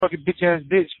fucking bitch ass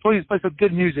bitch. Please play some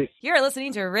good music. You're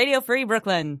listening to Radio Free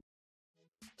Brooklyn.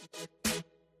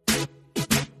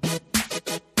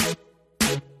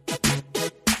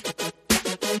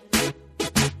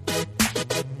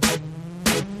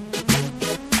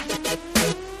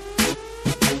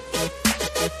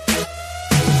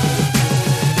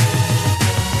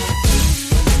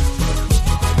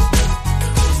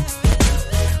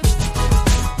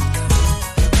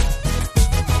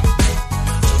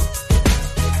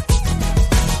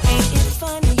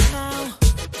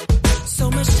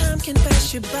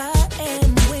 You by,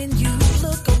 and when you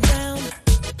look around,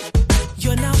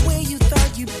 you're not where you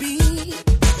thought you'd be.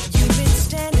 You've been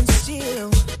standing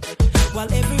still while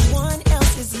everyone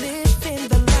else is living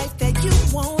the life that you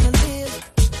wanna live,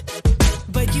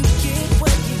 but you get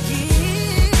what you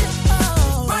give.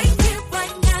 Oh, right here,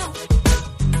 right now,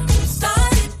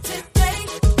 started today.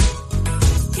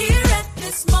 Here at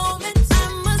this moment,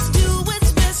 I must do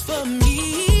what's best for me.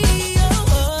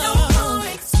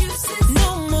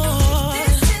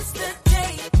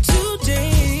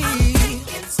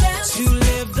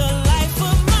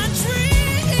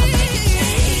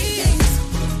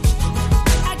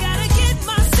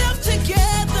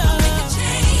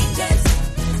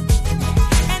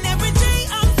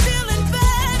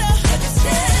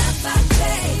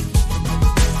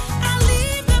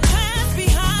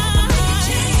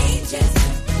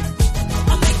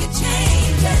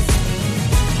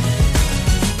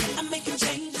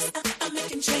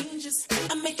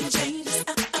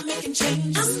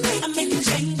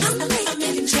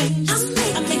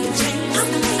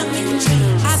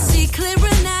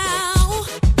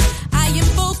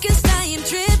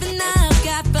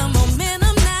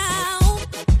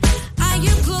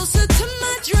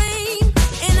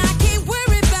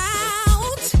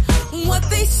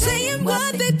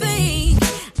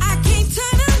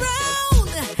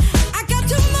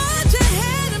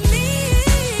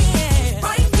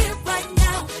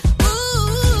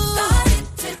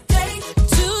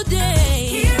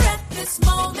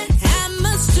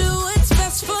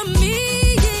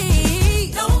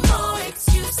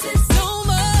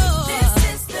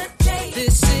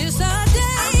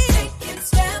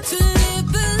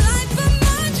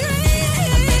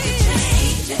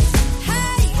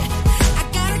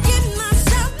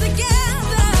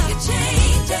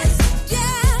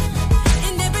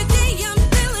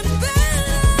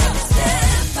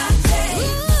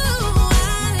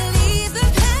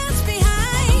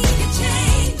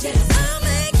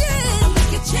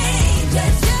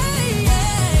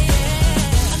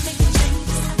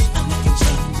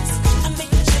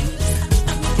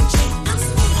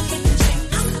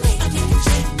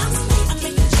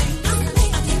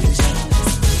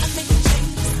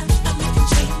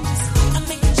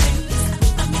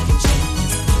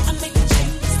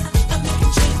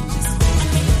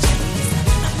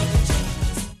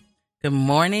 Good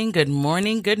morning, good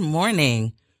morning, good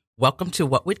morning. Welcome to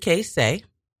What Would Kay Say?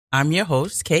 I'm your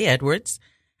host, Kay Edwards,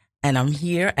 and I'm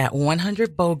here at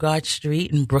 100 Bogart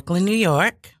Street in Brooklyn, New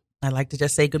York. I'd like to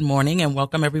just say good morning and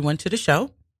welcome everyone to the show.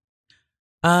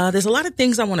 There's a lot of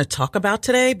things I want to talk about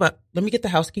today, but let me get the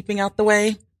housekeeping out the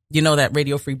way. You know that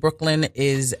Radio Free Brooklyn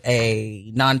is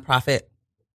a nonprofit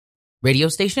radio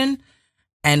station,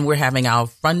 and we're having our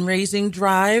fundraising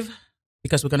drive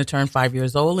because we're going to turn 5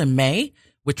 years old in May.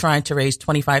 We're trying to raise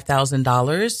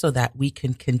 $25,000 so that we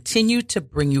can continue to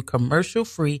bring you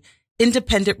commercial-free,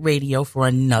 independent radio for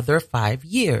another 5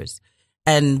 years.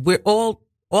 And we're all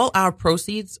our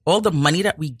proceeds, all the money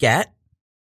that we get,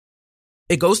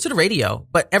 it goes to the radio.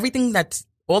 But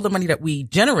all the money that we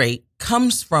generate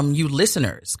comes from you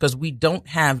listeners, because we don't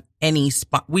have any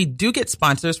we do get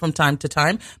sponsors from time to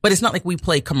time, but it's not like we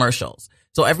play commercials.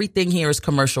 So everything here is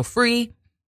commercial-free.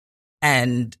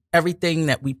 And everything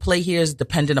that we play here is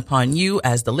dependent upon you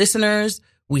as the listeners.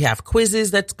 We have quizzes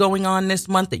that's going on this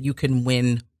month that you can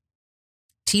win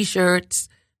T-shirts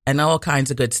and all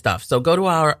kinds of good stuff. So go to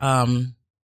our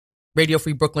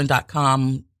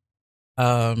radiofreebrooklyn.com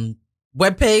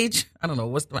webpage. I don't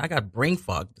know I got brain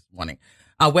fog this morning.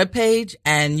 Our webpage,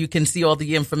 and you can see all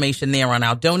the information there on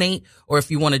our donate. Or if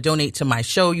you want to donate to my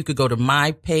show, you could go to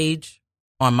my page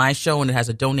on my show, and it has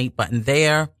a donate button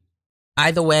there.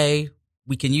 Either way,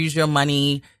 we can use your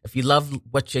money. If you love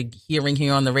what you're hearing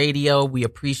here on the radio, we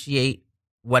appreciate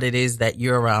what it is that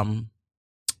you're,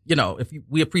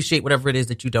 we appreciate whatever it is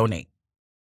that you donate.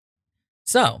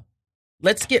 So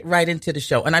let's get right into the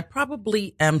show. And I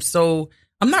probably I'm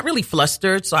not really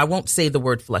flustered, so I won't say the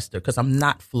word flustered because I'm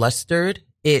not flustered.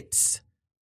 I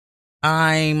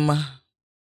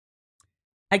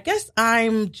guess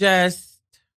I'm just,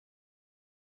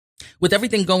 with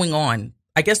everything going on,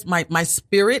 I guess my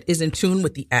spirit is in tune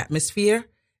with the atmosphere,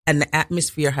 and the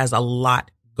atmosphere has a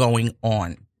lot going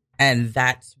on. And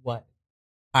that's what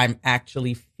I'm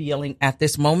actually feeling at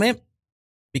this moment.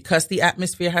 Because the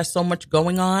atmosphere has so much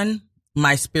going on,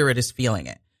 my spirit is feeling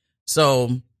it.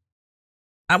 So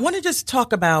I want to just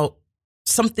talk about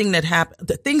something that happened,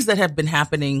 the things that have been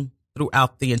happening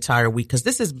throughout the entire week, because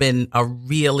this has been a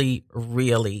really,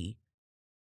 really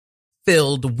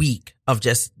filled week of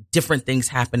just different things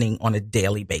happening on a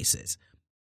daily basis.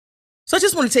 So I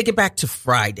just want to take it back to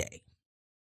Friday.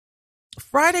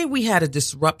 Friday, we had a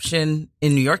disruption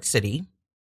in New York City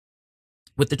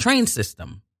with the train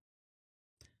system.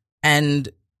 And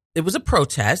it was a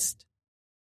protest.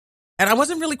 And I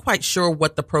wasn't really quite sure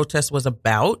what the protest was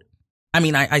about. I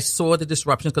mean, I saw the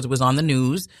disruptions because it was on the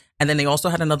news. And then they also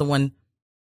had another one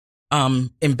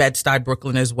in Bed-Stuy,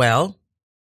 Brooklyn as well.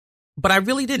 But I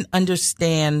really didn't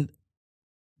understand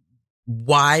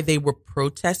why they were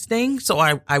protesting. So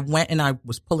I went and I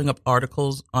was pulling up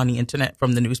articles on the internet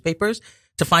from the newspapers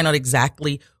to find out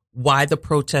exactly why the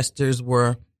protesters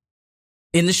were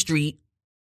in the street,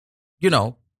 you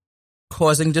know,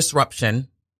 causing disruption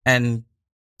and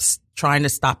trying to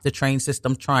stop the train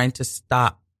system, trying to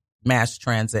stop mass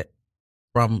transit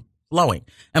from flowing.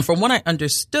 And from what I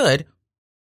understood,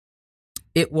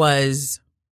 it was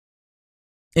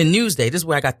in Newsday. This is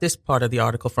where I got this part of the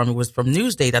article from. It was from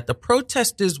Newsday that the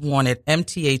protesters wanted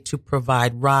MTA to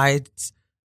provide rides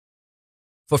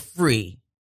for free,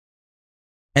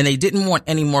 and they didn't want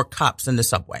any more cops in the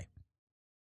subway.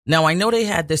 Now, I know they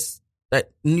had this, that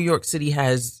New York City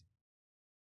has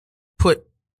put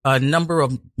a number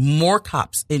of more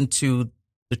cops into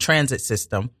the transit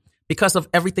system because of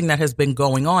everything that has been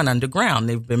going on underground.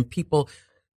 There have been people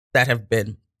that have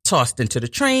been tossed into the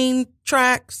train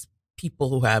tracks, people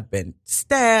who have been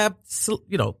stabbed,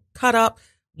 you know, cut up.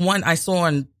 One I saw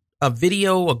in a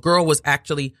video, a girl was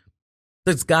actually,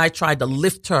 this guy tried to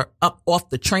lift her up off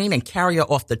the train and carry her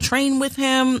off the train with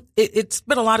him. It's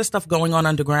been a lot of stuff going on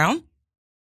underground.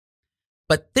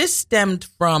 But this stemmed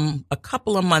from a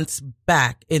couple of months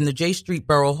back in the J Street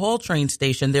Borough Hall train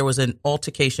station. There was an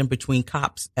altercation between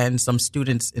cops and some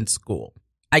students in school.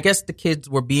 I guess the kids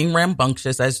were being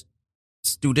rambunctious, as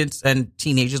students and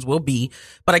teenagers will be.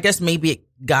 But I guess maybe it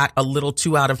got a little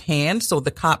too out of hand. So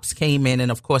the cops came in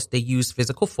and, of course, they used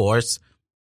physical force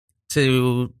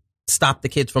to stop the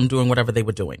kids from doing whatever they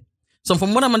were doing. So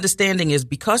from what I'm understanding is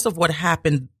because of what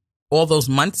happened all those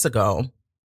months ago,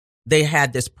 they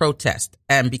had this protest.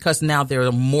 And because now there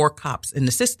are more cops in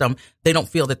the system, they don't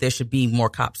feel that there should be more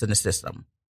cops in the system.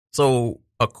 So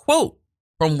a quote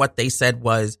from what they said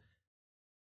was,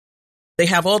 they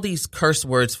have all these curse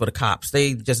words for the cops.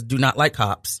 They just do not like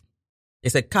cops. They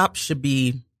said cops should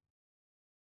be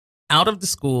out of the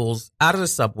schools, out of the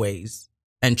subways,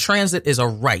 and transit is a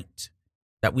right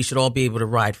that we should all be able to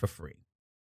ride for free.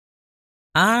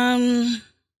 I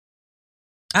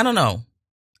don't know.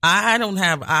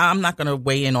 I'm not going to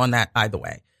weigh in on that either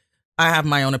way. I have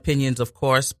my own opinions, of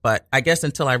course, but I guess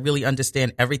until I really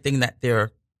understand everything that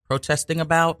they're protesting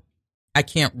about, I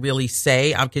can't really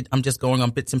say. I'm just going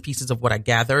on bits and pieces of what I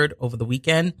gathered over the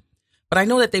weekend. But I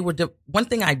know that they were, one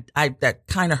thing I that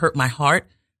kind of hurt my heart,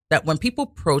 that when people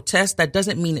protest, that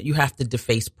doesn't mean that you have to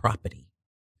deface property.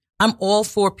 I'm all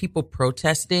for people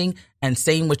protesting and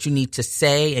saying what you need to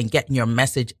say and getting your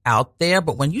message out there.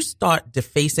 But when you start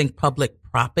defacing public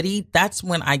property, that's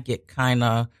when I get kind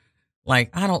of like,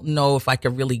 I don't know if I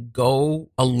can really go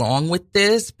along with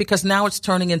this, because now it's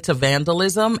turning into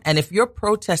vandalism. And if you're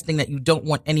protesting that you don't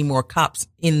want any more cops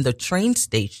in the train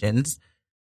stations,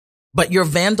 but you're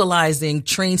vandalizing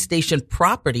train station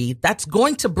property, that's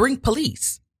going to bring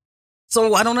police.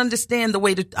 So I don't understand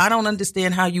I don't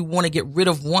understand how you want to get rid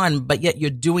of one, but yet you're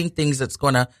doing things that's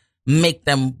going to make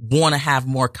them want to have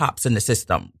more cops in the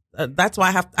system. That's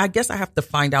why I guess I have to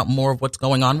find out more of what's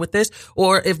going on with this.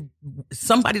 Or if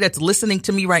somebody that's listening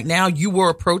to me right now, you were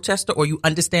a protester or you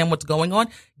understand what's going on,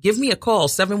 give me a call,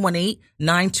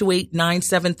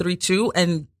 718-928-9732,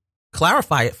 and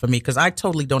clarify it for me, because I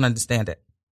totally don't understand it.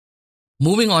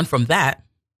 Moving on from that,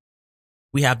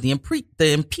 we have the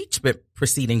impeachment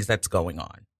proceedings that's going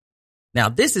on. Now,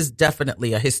 this is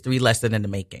definitely a history lesson in the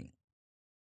making.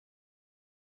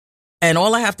 And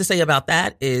all I have to say about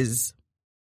that is,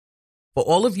 for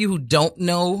all of you who don't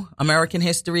know American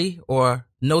history or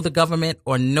know the government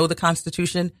or know the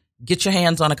Constitution, get your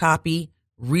hands on a copy,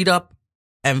 read up,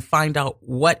 and find out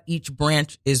what each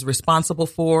branch is responsible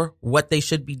for, what they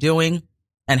should be doing,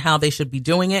 and how they should be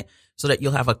doing it, so that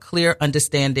you'll have a clear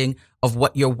understanding of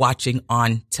what you're watching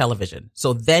on television.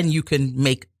 So then you can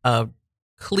make a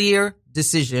clear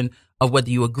decision of whether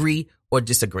you agree or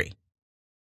disagree.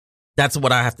 That's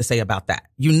what I have to say about that.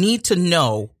 You need to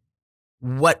know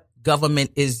what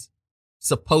government is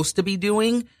supposed to be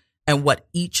doing and what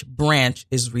each branch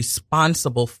is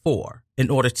responsible for in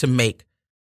order to make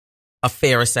a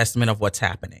fair assessment of what's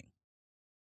happening.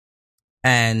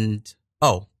 And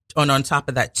on top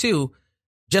of that too,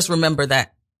 just remember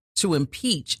that to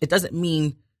impeach, it doesn't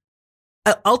mean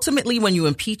ultimately when you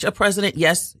impeach a president,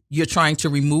 yes, you're trying to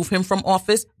remove him from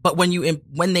office. But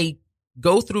when they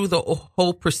go through the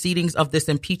whole proceedings of this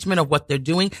impeachment of what they're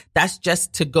doing, that's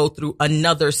just to go through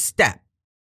another step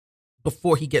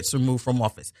before he gets removed from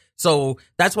office. So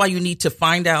that's why you need to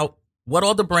find out what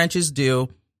all the branches do,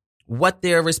 what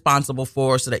they're responsible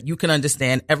for, so that you can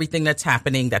understand everything that's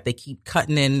happening, that they keep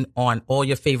cutting in on all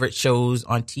your favorite shows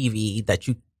on TV that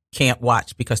you can't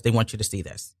watch because they want you to see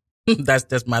this. That's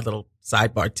just my little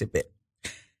sidebar tidbit.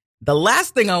 The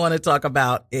last thing I want to talk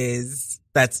about is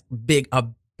that's been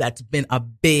a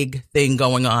big thing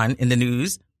going on in the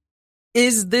news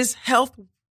is this health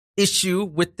issue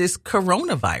with this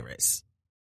coronavirus.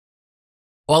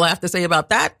 All I have to say about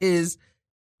that is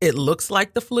it looks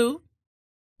like the flu.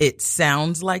 It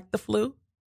sounds like the flu,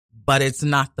 but it's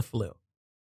not the flu.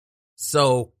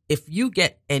 So if you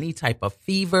get any type of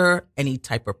fever, any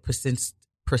type of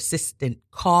persistent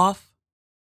cough,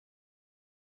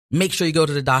 make sure you go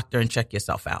to the doctor and check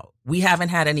yourself out. We haven't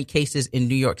had any cases in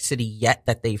New York City yet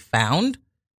that they found,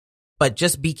 but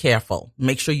just be careful.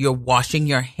 Make sure you're washing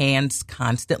your hands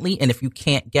constantly. And if you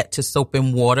can't get to soap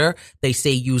and water, they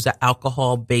say use an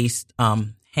alcohol-based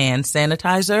hand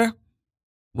sanitizer.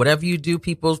 Whatever you do,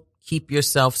 people, keep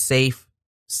yourself safe.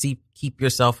 Keep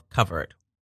yourself covered.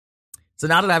 So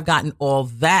now that I've gotten all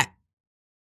that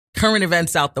current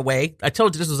events out the way, I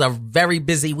told you this was a very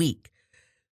busy week.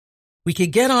 We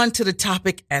could get on to the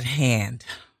topic at hand.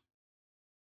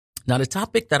 Now, the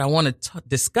topic that I want to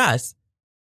discuss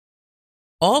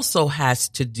also has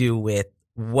to do with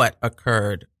what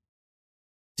occurred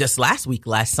just last week,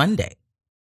 last Sunday.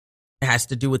 It has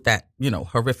to do with that,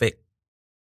 horrific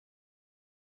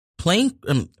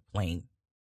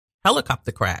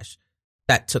helicopter crash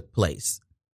that took place.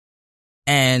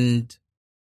 And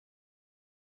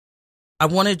I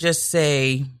want to just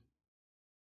say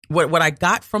what I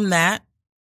got from that,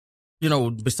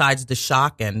 besides the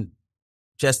shock and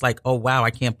just like, oh, wow, I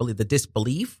can't believe the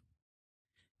disbelief.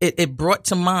 It brought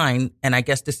to mind, and I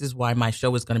guess this is why my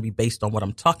show is going to be based on what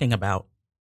I'm talking about.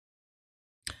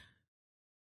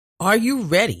 Are you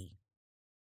ready?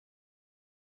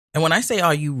 And when I say,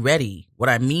 are you ready? What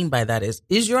I mean by that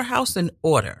is your house in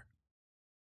order?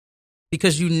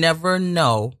 Because you never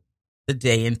know the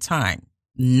day and time.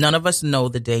 None of us know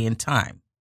the day and time.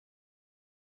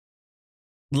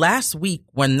 Last week,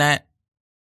 when that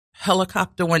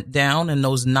helicopter went down and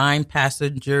those 9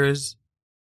 passengers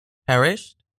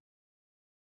perished,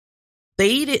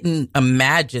 they didn't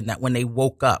imagine that when they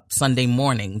woke up Sunday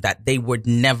morning that they would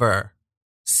never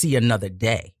see another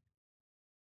day.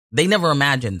 They never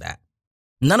imagined that.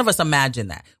 None of us imagined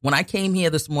that. When I came here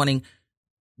this morning,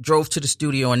 drove to the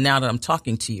studio, and now that I'm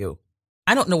talking to you,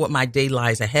 I don't know what my day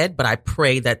lies ahead, but I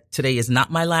pray that today is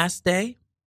not my last day.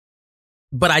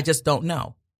 But I just don't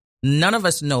know. None of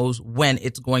us knows when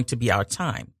it's going to be our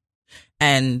time.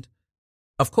 And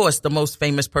of course, the most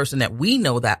famous person that we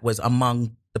know that was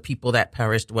among the people that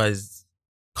perished was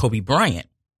Kobe Bryant.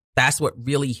 That's what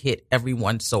really hit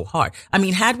everyone so hard. I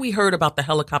mean, had we heard about the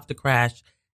helicopter crash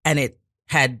and it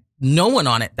had no one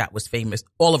on it that was famous,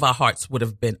 all of our hearts would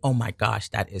have been, oh my gosh,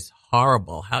 that is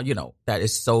horrible. How, that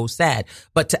is so sad.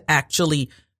 But to actually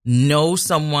know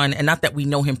someone, and not that we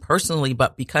know him personally,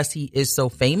 but because he is so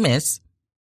famous,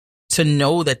 to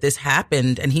know that this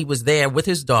happened and he was there with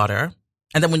his daughter.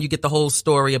 And then when you get the whole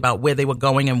story about where they were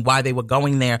going and why they were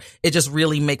going there, it just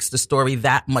really makes the story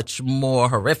that much more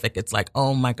horrific. It's like,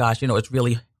 oh my gosh, it's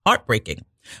really heartbreaking.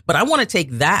 But I want to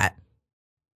take that.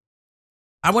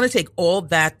 I want to take all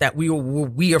that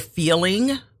we are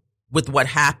feeling with what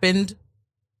happened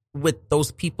with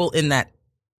those people in that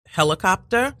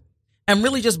helicopter and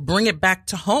really just bring it back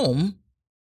to home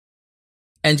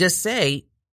and just say,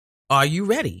 are you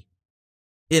ready?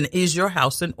 And is your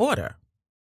house in order?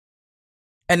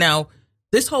 And now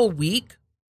this whole week,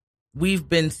 we've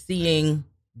been seeing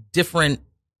different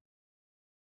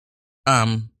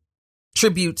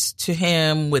tributes to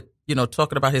him with,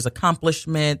 talking about his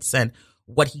accomplishments and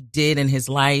what he did in his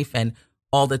life and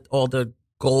all the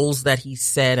goals that he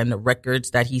set and the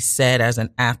records that he set as an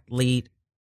athlete.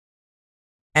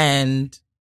 And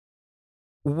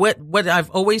what I've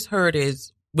always heard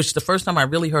is, which the first time I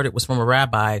really heard it was from a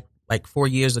rabbi like 4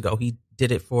 years ago. He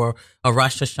did it for a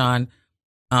Rosh Hashanah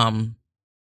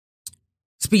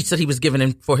speech that he was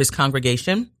giving for his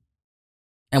congregation.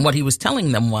 And what he was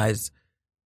telling them was,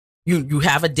 you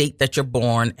have a date that you're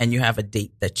born and you have a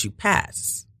date that you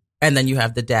pass. And then you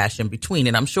have the dash in between.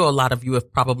 And I'm sure a lot of you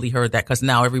have probably heard that because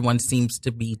now everyone seems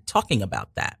to be talking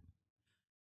about that.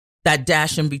 That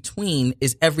dash in between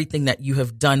is everything that you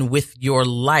have done with your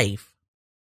life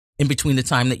in between the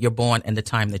time that you're born and the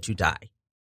time that you die.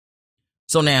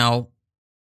 So now,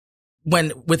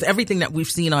 with everything that we've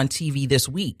seen on TV this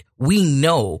week, we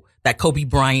know that Kobe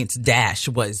Bryant's dash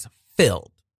was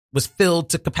filled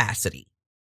to capacity.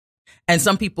 And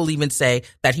some people even say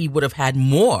that he would have had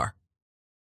more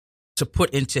to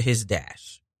put into his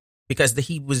dash because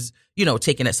he was,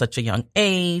 taken at such a young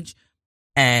age.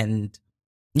 And,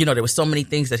 there were so many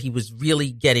things that he was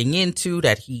really getting into,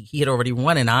 that he had already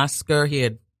won an Oscar. He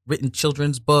had written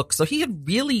children's books. So he had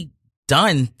really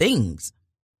done things.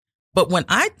 But when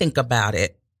I think about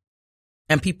it,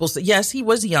 and people say, yes, he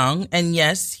was young, and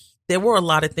yes, there were a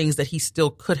lot of things that he still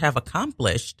could have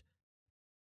accomplished.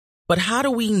 But how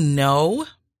do we know?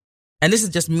 And this is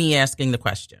just me asking the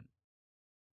question.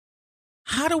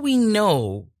 How do we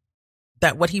know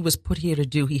that what he was put here to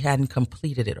do, he hadn't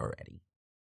completed it already?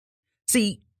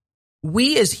 See,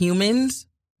 we as humans,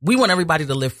 we want everybody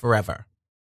to live forever.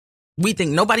 We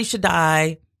think nobody should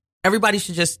die. Everybody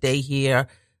should just stay here.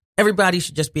 Everybody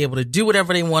should just be able to do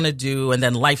whatever they want to do, and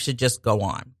then life should just go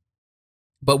on.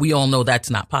 But we all know that's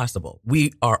not possible.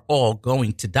 We are all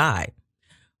going to die.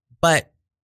 But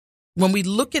when we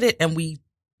look at it and we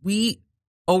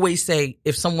always say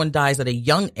if someone dies at a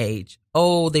young age,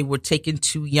 oh, they were taken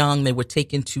too young, they were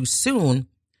taken too soon.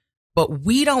 But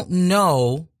we don't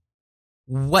know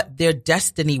what their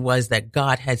destiny was that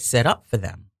God had set up for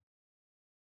them.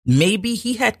 Maybe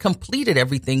he had completed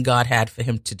everything God had for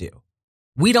him to do.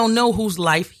 We don't know whose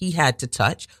life he had to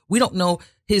touch. We don't know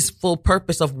his full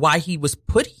purpose of why he was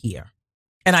put here.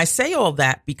 And I say all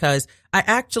that because I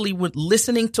actually, with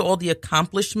listening to all the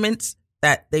accomplishments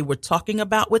that they were talking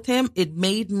about with him, it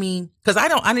made me, because I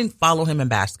didn't follow him in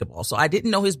basketball. So I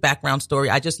didn't know his background story.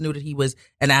 I just knew that he was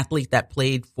an athlete that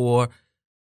played for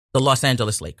the Los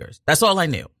Angeles Lakers. That's all I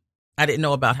knew. I didn't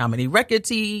know about how many records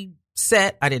he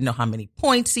set. I didn't know how many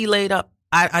points he laid up.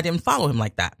 I didn't follow him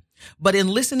like that. But in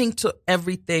listening to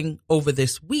everything over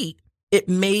this week, it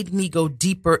made me go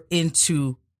deeper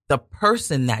into the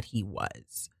person that he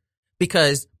was.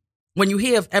 Because when you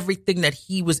hear of everything that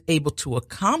he was able to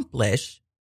accomplish,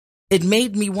 it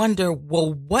made me wonder,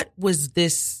 well, what was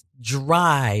this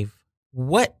drive?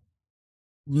 What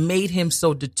made him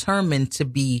so determined to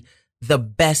be the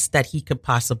best that he could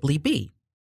possibly be?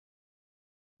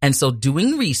 And so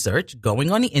doing research,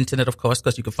 going on the internet, of course,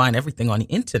 because you can find everything on the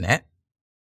internet,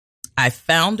 I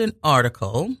found an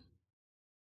article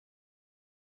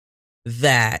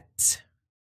that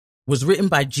was written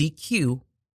by GQ.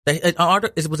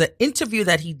 It was an interview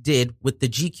that he did with the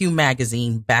GQ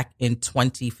magazine back in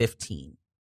 2015.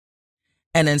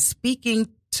 And in speaking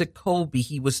to Kobe,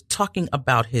 he was talking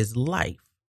about his life.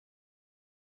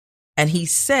 And he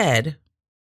said,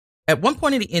 at one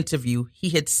point in the interview, he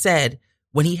had said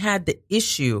when he had the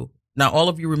issue, now all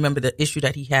of you remember the issue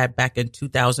that he had back in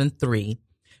 2003,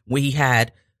 where he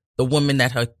had the woman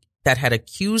that had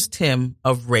accused him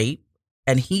of rape,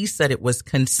 and he said it was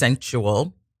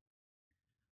consensual.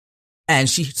 And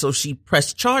she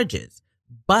pressed charges,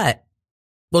 but,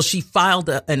 well, she filed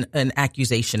an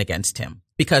accusation against him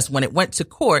because when it went to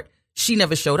court, she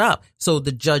never showed up. So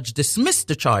the judge dismissed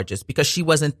the charges because she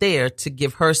wasn't there to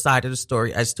give her side of the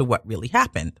story as to what really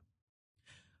happened.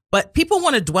 But people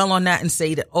want to dwell on that and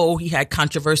say that, oh, he had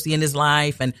controversy in his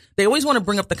life. And they always want to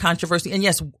bring up the controversy. And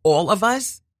yes, all of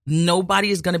us, nobody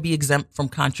is going to be exempt from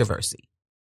controversy.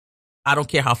 I don't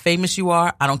care how famous you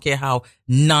are. I don't care how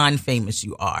non-famous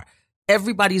you are.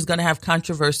 Everybody's going to have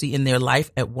controversy in their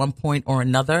life at one point or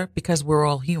another because we're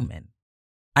all human.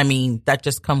 I mean, that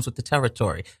just comes with the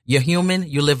territory. You're human.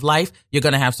 You live life. You're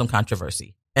going to have some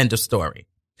controversy. End of story.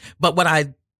 But what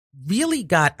I really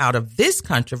got out of this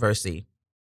controversy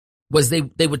was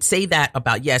they would say that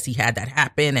about, yes, he had that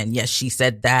happen. And yes, she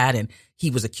said that. And he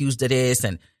was accused of this.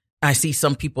 And I see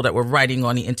some people that were writing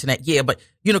on the internet. Yeah, but,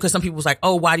 because some people was like,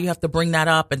 oh, why do you have to bring that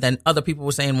up? And then other people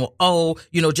were saying, well, oh,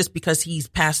 just because he's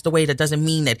passed away, that doesn't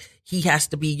mean that he has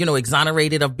to be,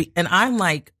 exonerated of. And I'm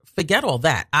like, forget all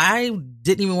that. I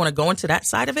didn't even want to go into that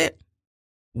side of it.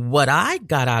 What I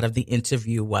got out of the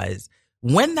interview was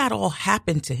when that all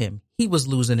happened to him, he was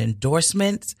losing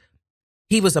endorsements.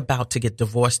 He was about to get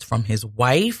divorced from his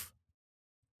wife.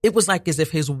 It was like as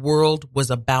if his world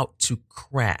was about to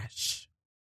crash.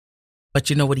 But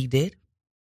you know what he did?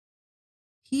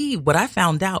 What I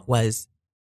found out was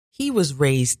he was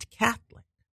raised Catholic.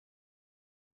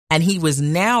 And he was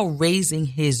now raising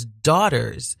his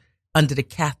daughters under the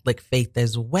Catholic faith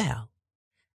as well.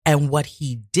 And what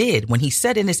he did, when he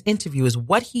said in his interview, is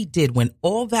what he did when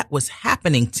all that was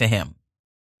happening to him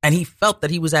and he felt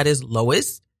that he was at his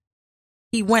lowest,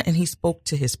 he went and he spoke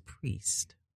to his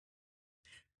priest.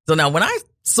 So now when I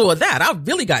saw that, I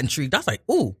really got intrigued. I was like,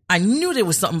 ooh, I knew there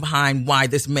was something behind why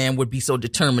this man would be so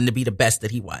determined to be the best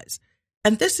that he was.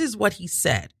 And this is what he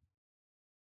said.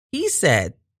 He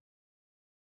said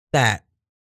that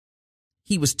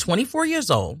he was 24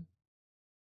 years old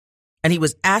and he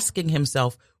was asking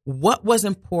himself what was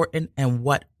important and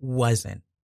what wasn't.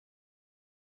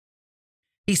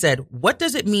 He said, what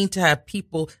does it mean to have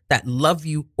people that love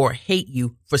you or hate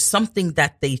you for something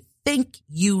that they think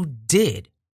you did?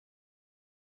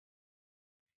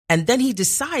 And then he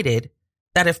decided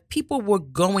that if people were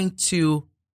going to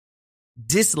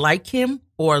dislike him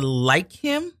or like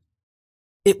him,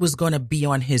 it was going to be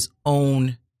on his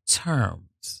own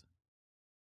terms.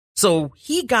 So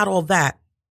he got all that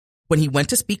when he went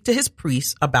to speak to his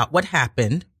priest about what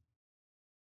happened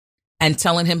and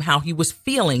telling him how he was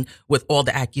feeling with all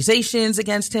the accusations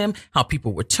against him, how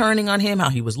people were turning on him, how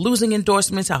he was losing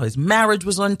endorsements, how his marriage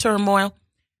was on turmoil.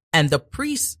 And the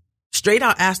priest straight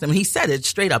out asked him, and he said it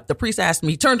straight up. The priest asked him,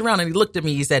 he turned around and he looked at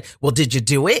me. He said, well, did you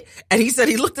do it? And he said,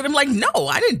 he looked at him like, no,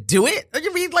 I didn't do it.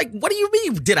 You mean, like, what do you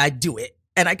mean, did I do it?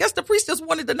 And I guess the priest just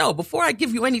wanted to know, before I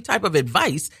give you any type of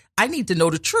advice, I need to know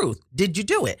the truth. Did you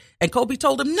do it? And Kobe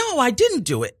told him, no, I didn't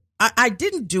do it. I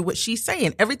didn't do what she's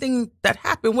saying. Everything that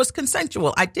happened was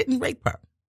consensual. I didn't rape her.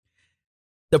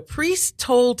 The priest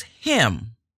told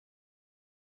him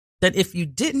that if you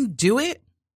didn't do it,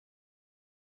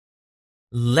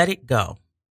 let it go.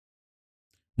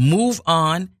 Move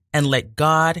on and let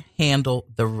God handle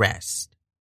the rest.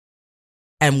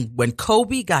 And when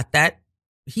Kobe got that,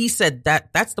 he said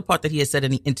that's the part that he had said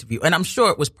in the interview. And I'm sure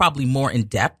it was probably more in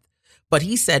depth, but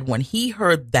he said when he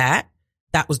heard that,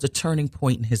 that was the turning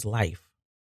point in his life.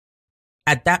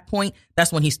 At that point,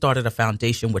 that's when he started a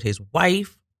foundation with his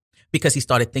wife, because he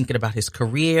started thinking about his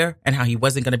career and how he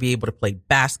wasn't going to be able to play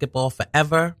basketball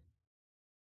forever.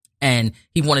 And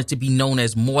he wanted to be known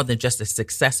as more than just a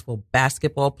successful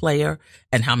basketball player,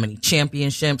 and how many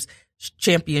championships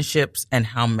and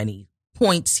how many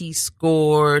points he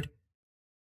scored.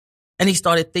 And he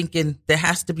started thinking there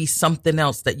has to be something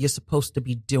else that you're supposed to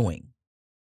be doing.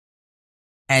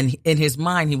 And in his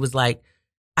mind, he was like,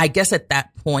 I guess at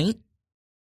that point,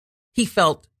 he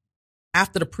felt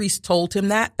after the priest told him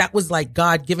that was like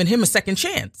God giving him a second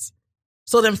chance.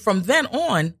 So then from then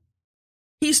on,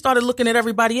 he started looking at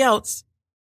everybody else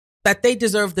that they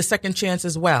deserved the second chance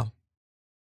as well,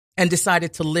 and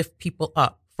decided to lift people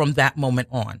up from that moment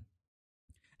on.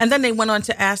 And then they went on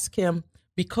to ask him,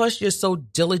 because you're so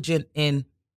diligent in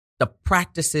the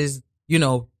practices,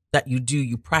 that you do,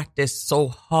 you practice so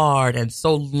hard and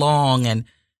so long, and,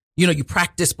 you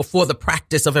practice before the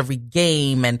practice of every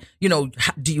game. And,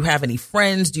 do you have any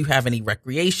friends? Do you have any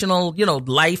recreational,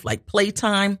 life, like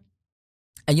playtime?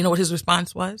 And you know what his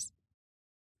response was?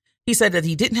 He said that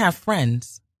he didn't have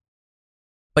friends,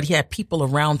 but he had people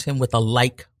around him with a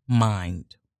like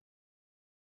mind.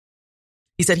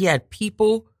 He said he had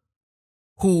people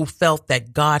who felt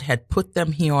that God had put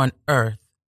them here on earth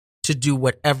to do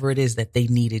whatever it is that they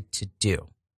needed to do.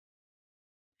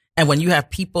 And when you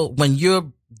have people, when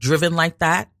you're driven like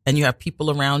that, and you have people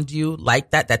around you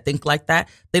like that think like that,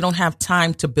 they don't have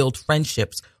time to build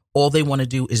friendships. All they want to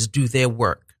do is do their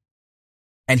work.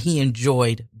 And he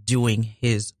enjoyed doing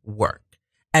his work.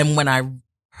 And when I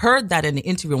heard that in the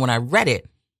interview, when I read it,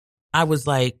 I was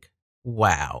like,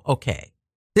 wow, okay.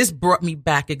 This brought me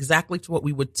back exactly to what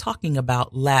we were talking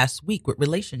about last week with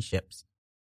relationships.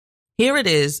 Here it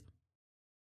is.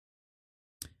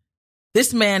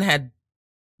 This man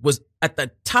was at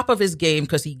the top of his game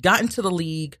because he got into the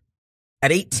league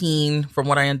at 18, from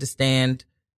what I understand,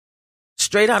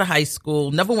 straight out of high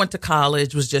school, never went to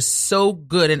college, was just so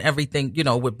good in everything,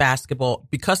 with basketball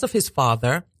because of his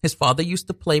father. His father used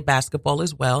to play basketball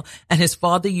as well. And his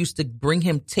father used to bring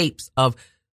him tapes of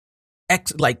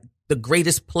the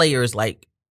greatest players like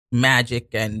Magic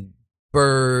and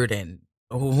Bird and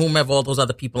whomever, all those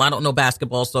other people. I don't know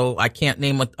basketball, so I can't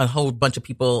name a whole bunch of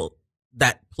people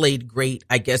that played great,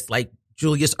 I guess, like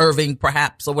Julius Erving,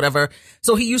 perhaps, or whatever.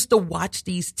 So he used to watch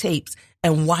these tapes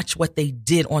and watch what they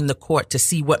did on the court to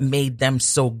see what made them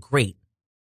so great.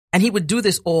 And he would do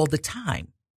this all the time.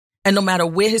 And no matter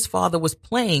where his father was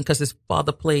playing, because his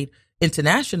father played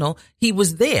international, he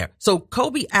was there. So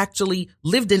Kobe actually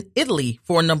lived in Italy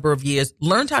for a number of years,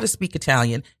 learned how to speak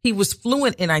Italian. He was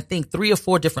fluent in, I think, 3 or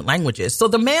 4 different languages. So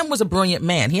the man was a brilliant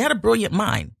man. He had a brilliant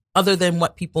mind. other than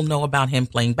what people know about him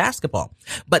playing basketball.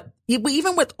 But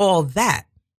even with all that,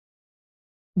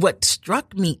 what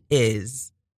struck me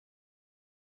is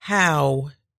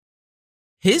how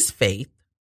his faith,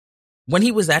 when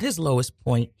he was at his lowest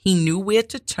point, he knew where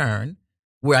to turn,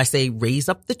 where I say raise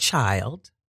up the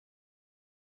child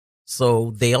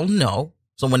so they'll know.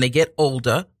 So when they get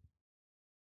older,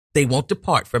 they won't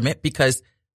depart from it, because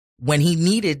when he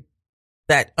needed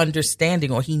that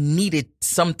understanding, or he needed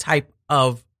some type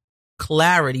of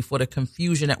clarity for the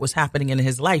confusion that was happening in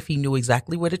his life, he knew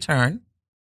exactly where to turn.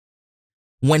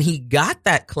 When he got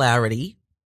that clarity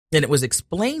and it was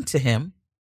explained to him,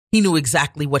 he knew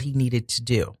exactly what he needed to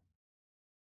do.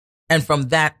 And from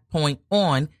that point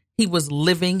on, he was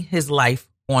living his life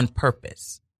on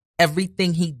purpose.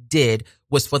 Everything he did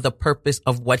was for the purpose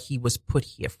of what he was put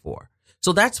here for.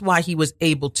 So that's why he was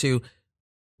able to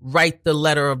write the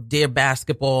letter of Dear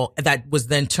Basketball that was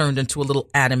then turned into a little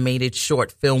animated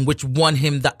short film, which won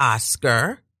him the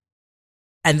Oscar.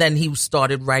 And then he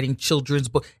started writing children's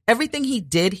books. Everything he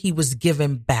did, he was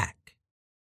given back.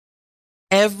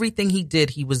 Everything he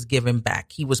did, he was given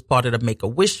back. He was part of the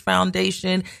Make-A-Wish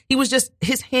Foundation. He was just,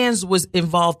 his hands was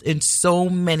involved in so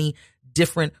many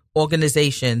different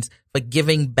organizations for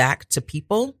giving back to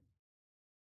people,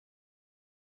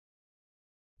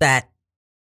 that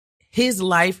his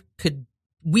life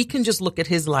we can just look at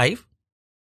his life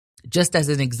just as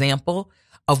an example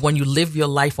of when you live your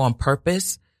life on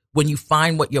purpose, when you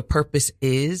find what your purpose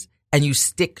is and you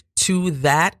stick to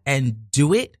that and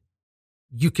do it,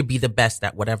 you could be the best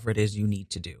at whatever it is you need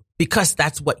to do, because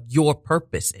that's what your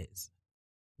purpose is.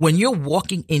 When you're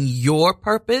walking in your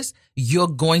purpose, you're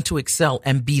going to excel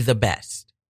and be the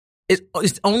best.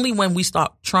 It's only when we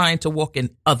start trying to walk in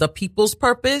other people's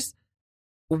purpose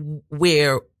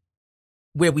where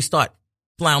we start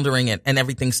floundering and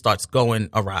everything starts going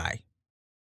awry.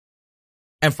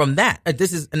 And from that,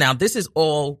 this is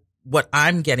all what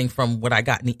I'm getting from what I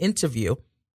got in the interview.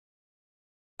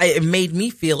 It made me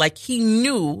feel like he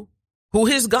knew who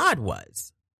his God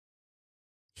was.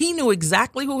 He knew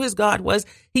exactly who his God was.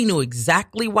 He knew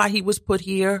exactly why he was put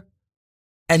here.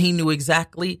 And he knew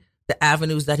exactly the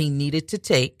avenues that he needed to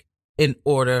take in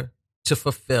order to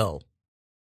fulfill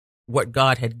what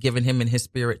God had given him in his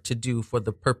spirit to do for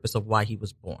the purpose of why he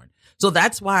was born. So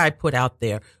that's why I put out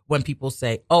there when people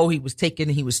say, oh, he was taken,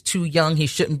 he was too young, he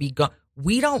shouldn't be gone.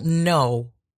 We don't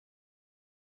know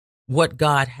what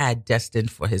God had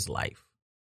destined for his life.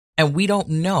 And we don't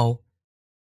know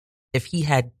if he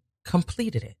had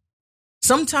completed it.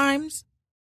 Sometimes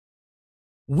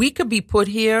we could be put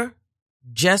here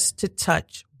just to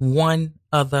touch one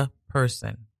other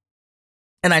person.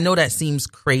 And I know that seems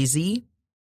crazy,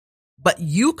 but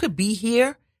you could be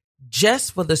here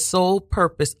just for the sole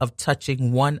purpose of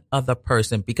touching one other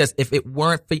person. Because if it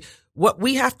weren't for what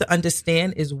we have to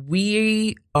understand is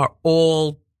we're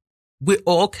all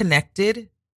connected.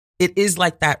 It is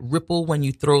like that ripple when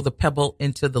you throw the pebble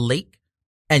into the lake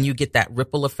and you get that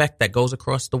ripple effect that goes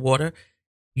across the water.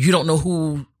 You don't know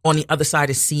who on the other side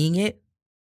is seeing it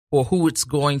or who it's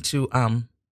going to,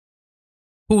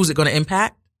 who's it going to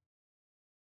impact?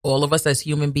 All of us as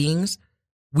human beings,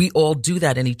 we all do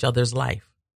that in each other's life.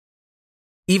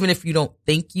 Even if you don't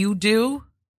think you do,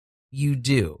 you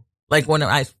do. Like when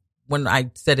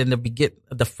I said in the beginning,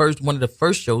 one of the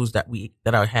first shows that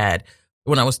I had,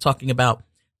 when I was talking about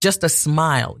just a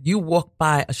smile, you walk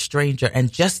by a stranger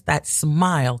and just that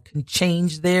smile can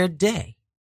change their day.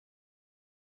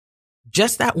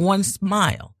 Just that one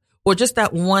smile, or just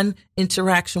that one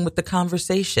interaction with the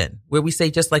conversation where we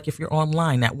say, just like if you're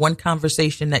online, that one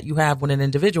conversation that you have with an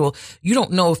individual, you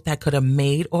don't know if that could have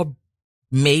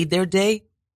made their day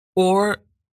or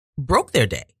broke their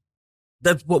day.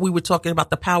 That's what we were talking about,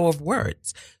 the power of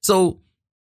words. So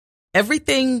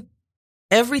everything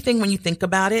when you think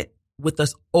about it, with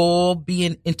us all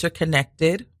being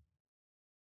interconnected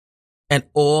and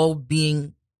all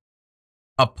being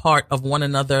a part of one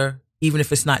another, even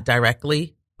if it's not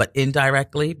directly, but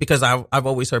indirectly, because I've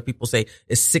always heard people say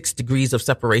it's 6 degrees of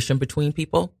separation between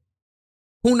people.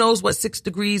 Who knows what 6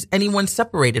 degrees anyone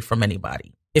separated from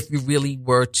anybody? If you really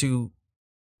were to,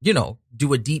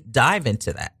 do a deep dive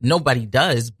into that. Nobody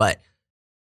does, but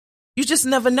you just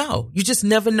never know. You just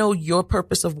never know your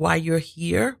purpose of why you're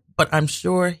here. But I'm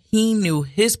sure he knew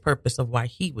his purpose of why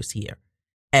he was here.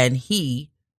 And he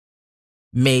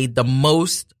made the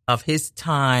most of his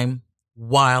time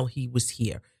while he was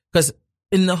here. Because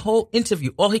in the whole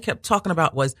interview, all he kept talking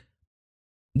about was,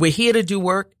 we're here to do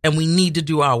work and we need to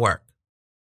do our work.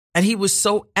 And he was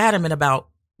so adamant about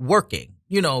working.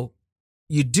 You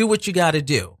do what you got to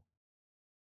do.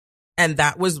 And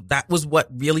that was what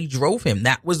really drove him.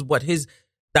 That was what his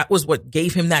that was what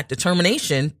gave him that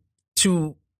determination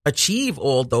to achieve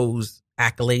all those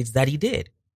accolades that he did.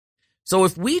 So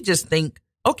if we just think,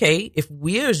 okay, if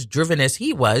we're as driven as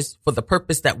he was for the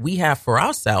purpose that we have for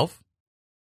ourselves,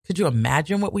 could you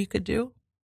imagine what we could do?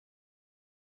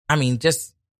 I mean,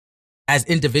 just as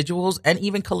individuals and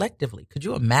even collectively, could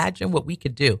you imagine what we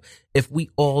could do if we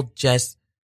all just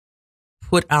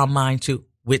put our mind to,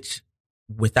 which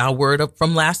with our word up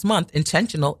from last month,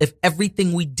 intentional, if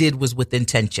everything we did was with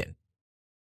intention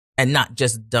and not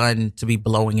just done to be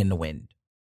blowing in the wind?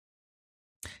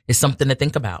 It's something to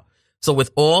think about. So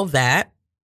with all that,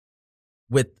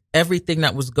 with everything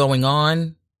that was going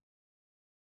on,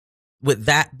 with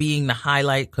that being the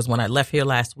highlight, because when I left here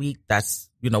last week, that's,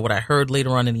 what I heard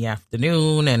later on in the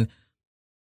afternoon, and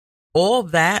all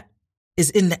that is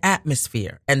in the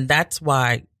atmosphere. And that's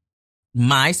why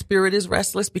my spirit is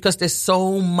restless, because there's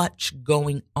so much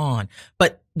going on.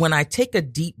 But when I take a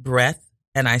deep breath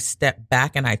and I step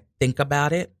back and I think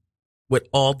about it with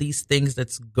all these things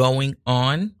that's going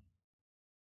on,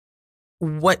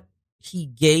 what he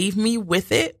gave me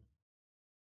with it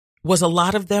was a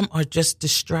lot of them are just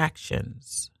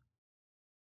distractions.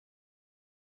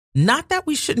 Not that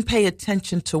we shouldn't pay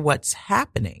attention to what's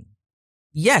happening.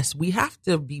 Yes, we have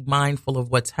to be mindful of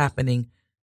what's happening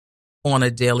on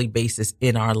a daily basis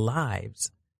in our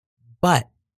lives. But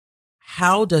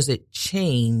how does it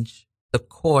change the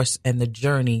course and the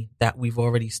journey that we've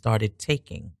already started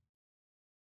taking?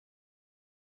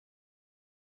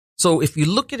 So if you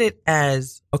look at it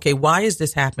as, okay, why is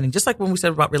this happening? Just like when we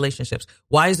said about relationships,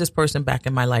 why is this person back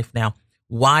in my life now?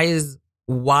 Why is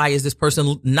this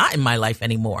person not in my life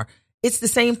anymore? It's the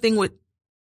same thing with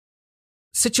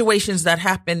situations that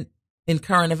happen in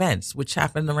current events, which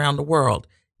happen around the world.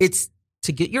 It's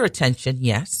to get your attention,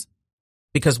 yes,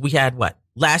 because we had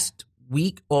last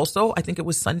week also, I think it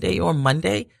was Sunday or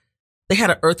Monday, they had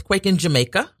an earthquake in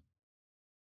Jamaica.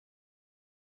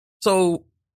 So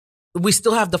we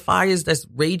still have the fires that's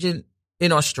raging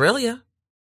in Australia.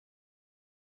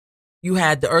 You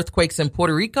had the earthquakes in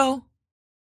Puerto Rico.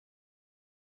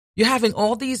 You're having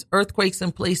all these earthquakes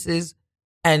in places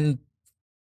and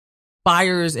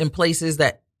fires in places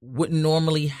that wouldn't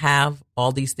normally have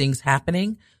all these things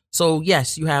happening. So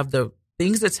yes, you have the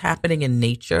things that's happening in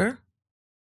nature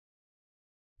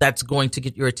that's going to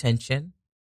get your attention.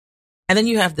 And then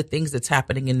you have the things that's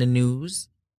happening in the news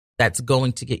that's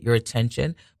going to get your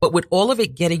attention. But with all of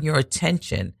it getting your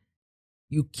attention,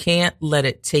 you can't let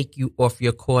it take you off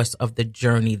your course of the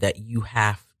journey that you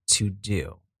have to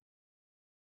do.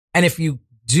 And if you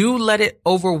do let it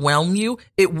overwhelm you,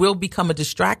 it will become a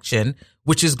distraction,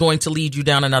 which is going to lead you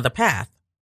down another path.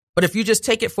 But if you just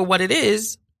take it for what it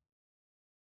is,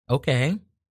 okay,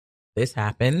 this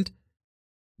happened.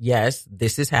 Yes,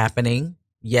 this is happening.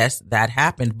 Yes, that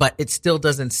happened, but it still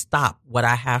doesn't stop what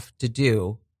I have to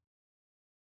do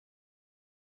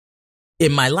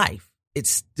in my life. It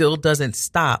still doesn't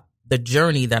stop the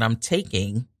journey that I'm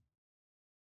taking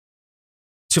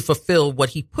to fulfill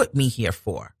what he put me here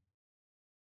for.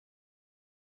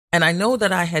 And I know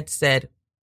that I had said,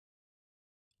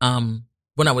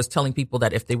 when I was telling people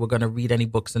that if they were going to read any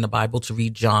books in the Bible, to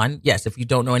read John. Yes, if you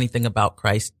don't know anything about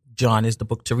Christ, John is the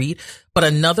book to read. But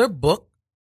another book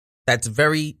that's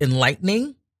very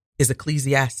enlightening is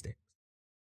Ecclesiastes.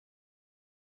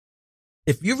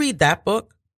 If you read that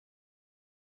book,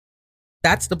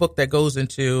 that's the book that goes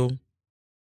into,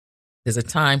 there's a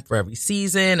time for every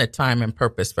season, a time and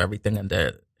purpose for everything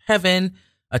under heaven,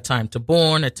 a time to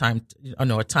born, a time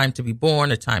to be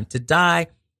born, a time to die.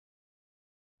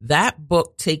 That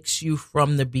book takes you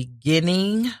from the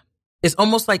beginning. It's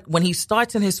almost like when he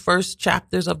starts in his first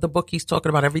chapters of the book, he's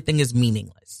talking about everything is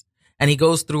meaningless. And he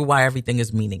goes through why everything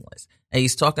is meaningless. And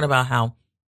he's talking about how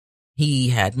he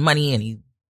had money and he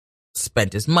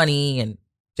spent his money and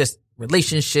just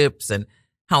relationships and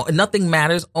how nothing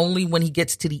matters. Only when he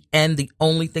gets to the end, the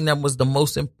only thing that was the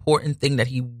most important thing that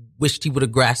he wished he would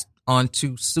have grasped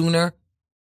onto sooner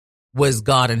was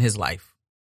God in his life.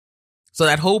 So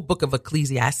that whole book of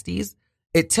Ecclesiastes,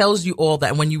 it tells you all that.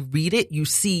 And when you read it, you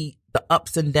see the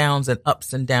ups and downs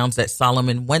that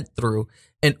Solomon went through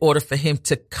in order for him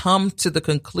to come to the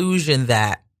conclusion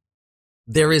that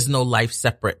there is no life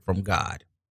separate from God.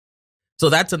 So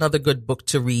that's another good book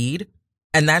to read.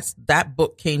 And that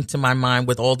book came to my mind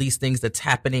with all these things that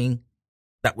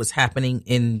was happening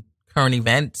in current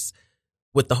events,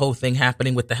 with the whole thing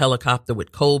happening with the helicopter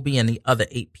with Colby and the other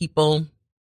 8 people,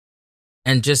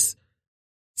 and just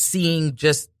seeing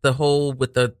just the whole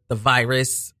with the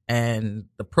virus and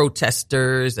the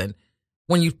protesters. And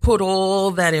when you put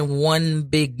all that in one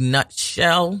big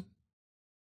nutshell,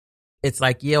 it's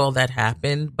like, yeah, all that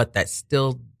happened, but that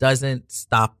still doesn't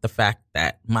stop the fact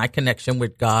that my connection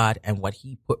with God and what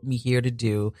he put me here to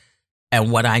do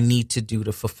and what I need to do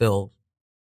to fulfill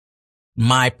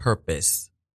my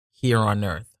purpose here on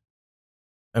earth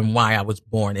and why I was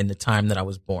born in the time that I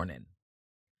was born in.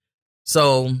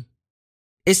 So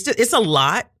it's a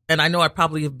lot. And I know I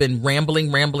probably have been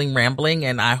rambling.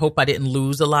 And I hope I didn't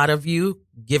lose a lot of you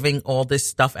giving all this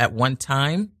stuff at one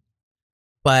time.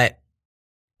 But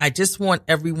I just want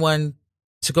everyone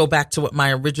to go back to what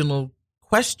my original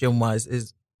question was,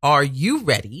 is, are you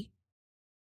ready?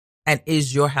 And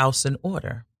is your house in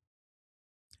order?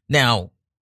 Now,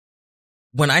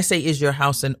 when I say, is your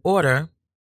house in order?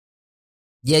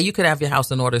 Yeah, you could have your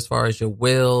house in order as far as your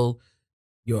will,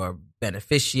 your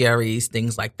beneficiaries,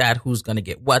 things like that, who's going to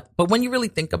get what. But when you really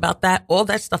think about that, all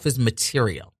that stuff is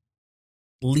material.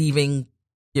 Leaving,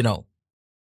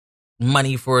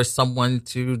 money for someone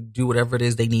to do whatever it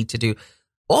is they need to do.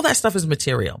 All that stuff is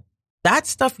material. That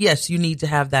stuff, yes, you need to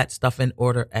have that stuff in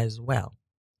order as well.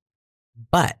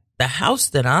 But the house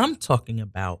that I'm talking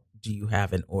about, do you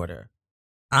have in order?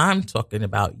 I'm talking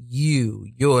about you,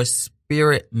 your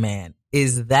spirit man.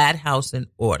 Is that house in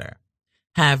order?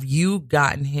 Have you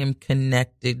gotten him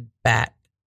connected back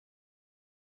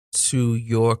to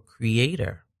your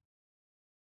creator?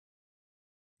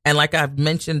 And like I've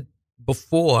mentioned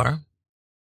before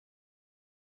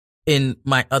in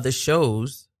my other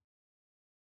shows,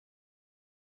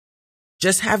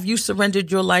 just have you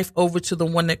surrendered your life over to the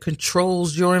one that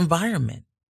controls your environment,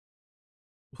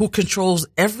 who controls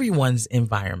everyone's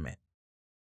environment?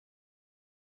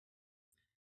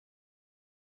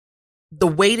 The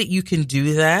way that you can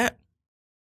do that,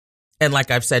 and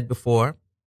like I've said before,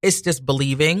 it's just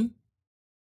believing.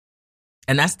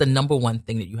 And that's the number one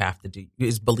thing that you have to do,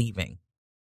 is believing.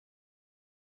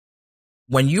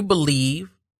 When you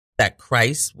believe that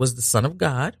Christ was the Son of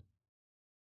God,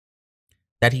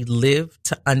 that he lived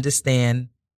to understand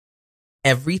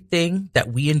everything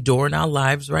that we endure in our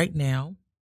lives right now,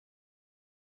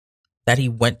 that he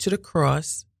went to the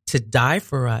cross to die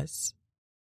for us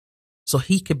so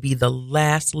he could be the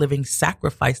last living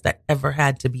sacrifice that ever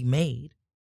had to be made,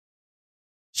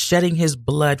 shedding his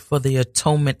blood for the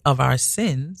atonement of our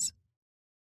sins,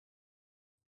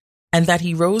 and that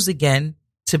he rose again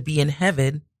to be in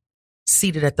heaven,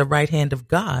 seated at the right hand of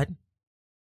God.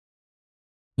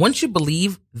 Once you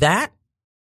believe that,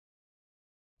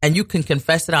 and you can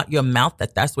confess it out your mouth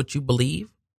that that's what you believe,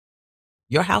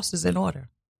 your house is in order.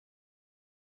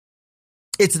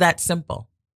 It's that simple.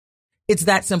 It's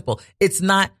that simple. It's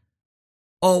not,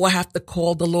 oh, I have to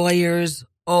call the lawyers.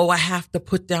 Oh, I have to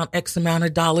put down X amount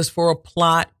of dollars for a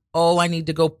plot. Oh, I need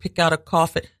to go pick out a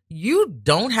coffin. You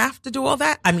don't have to do all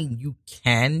that. I mean, you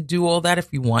can do all that if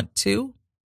you want to.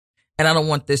 And I don't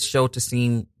want this show to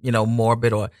seem,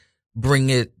 morbid or bring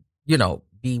it,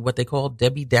 be what they call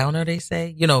Debbie Downer, they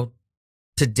say,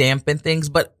 to dampen things.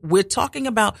 But we're talking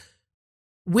about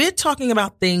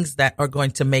things that are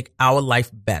going to make our life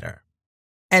better.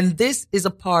 And this is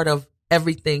a part of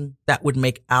everything that would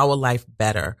make our life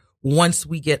better once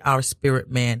we get our spirit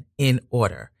man in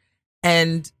order.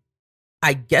 And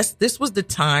I guess this was the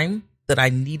time that I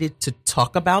needed to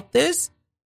talk about this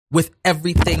with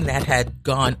everything that had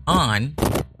gone on,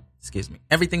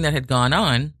 everything that had gone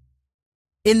on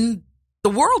in the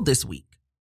world this week.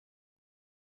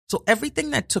 So everything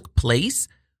that took place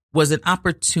was an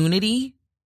opportunity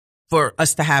for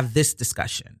us to have this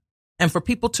discussion and for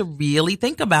people to really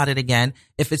think about it again.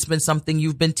 If it's been something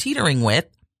you've been teetering with,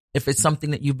 if it's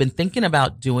something that you've been thinking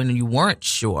about doing and you weren't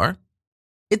sure,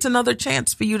 it's another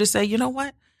chance for you to say, you know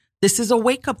what? This is a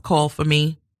wake-up call for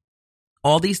me.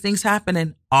 All these things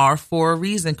happening are for a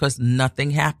reason, because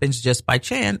nothing happens just by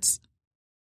chance.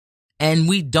 And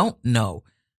we don't know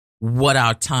what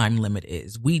our time limit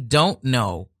is. We don't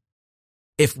know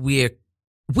if we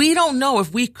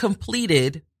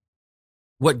completed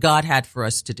what God had for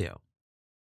us to do.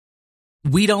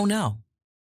 We don't know.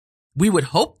 We would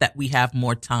hope that we have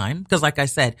more time, because like I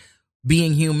said,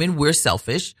 being human, we're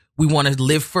selfish. We want to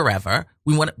live forever.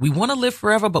 We want to live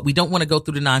forever, but we don't want to go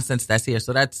through the nonsense that's here.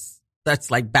 So that's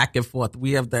like back and forth.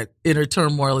 We have that inner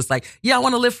turmoil. It's like, yeah, I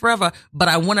want to live forever, but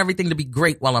I want everything to be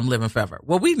great while I'm living forever.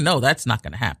 Well, we know that's not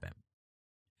going to happen.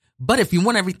 But if you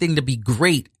want everything to be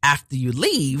great after you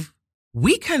leave,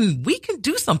 we can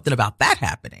do something about that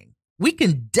happening. You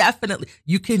can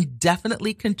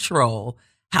definitely control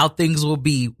how things will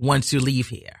be once you leave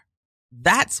here.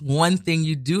 That's one thing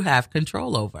you do have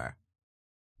control over.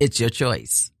 It's your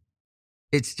choice.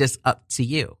 It's just up to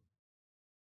you.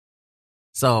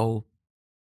 So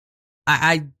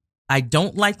I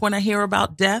don't like when I hear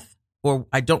about death. or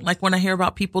I don't like when I hear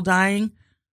about people dying,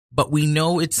 but we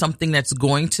know it's something that's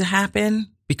going to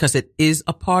happen because it is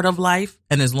a part of life.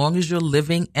 And as long as you're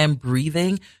living and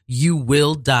breathing, you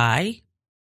will die.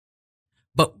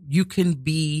 But you can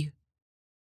be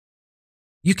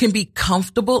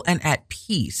comfortable and at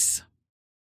peace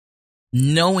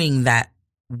knowing that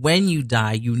when you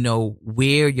die, you know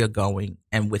where you're going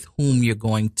and with whom you're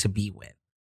going to be with.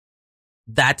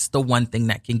 That's the one thing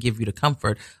that can give you the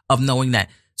comfort of knowing that.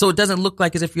 So it doesn't look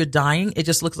like as if you're dying. It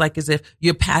just looks like as if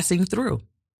you're passing through.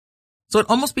 So it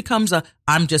almost becomes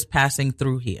I'm just passing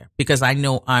through here because I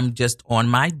know I'm just on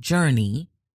my journey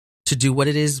to do what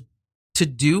it is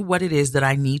that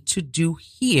I need to do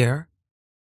here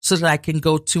so that I can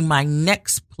go to my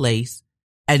next place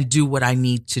and do what I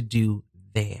need to do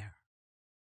there.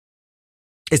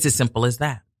 It's as simple as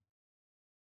that.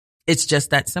 It's just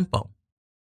that simple.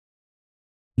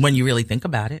 When you really think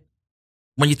about it,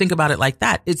 when you think about it like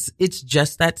that, it's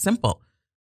just that simple.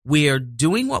 We're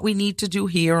doing what we need to do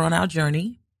here on our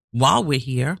journey while we're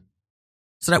here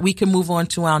so that we can move on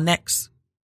to our next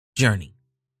journey.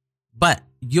 But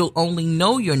you'll only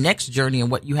know your next journey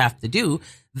and what you have to do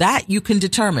that you can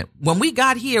determine. When we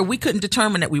got here, we couldn't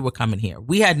determine that we were coming here.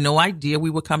 We had no idea we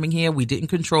were coming here. We didn't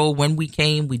control when we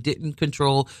came. We didn't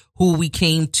control who we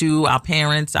came to, our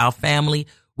parents, our family.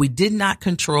 We did not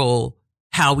control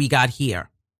how we got here.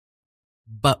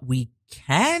 But we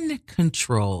can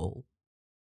control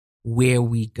where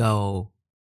we go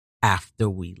after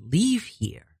we leave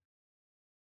here.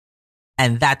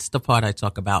 And that's the part I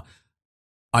talk about.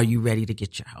 Are you ready to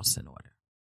get your house in order?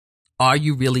 Are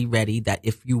you really ready that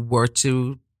if you were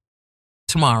to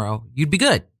tomorrow, you'd be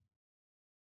good?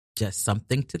 Just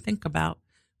something to think about.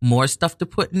 More stuff to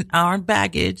put in our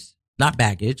baggage. Not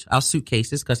baggage, our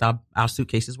suitcases, because our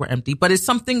suitcases were empty. But it's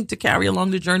something to carry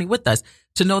along the journey with us.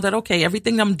 To know that, okay,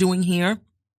 everything I'm doing here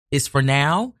is for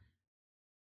now.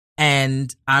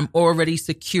 And I'm already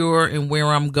secure in where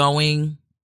I'm going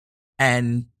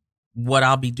and what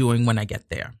I'll be doing when I get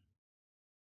there.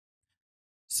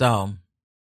 So,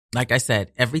 like I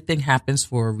said, everything happens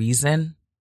for a reason.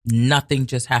 Nothing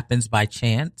just happens by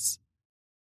chance.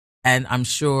 And I'm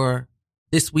sure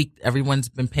this week everyone's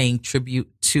been paying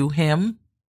tribute to him.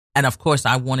 And of course,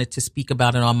 I wanted to speak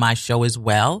about it on my show as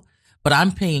well. But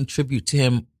I'm paying tribute to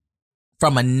him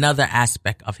from another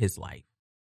aspect of his life.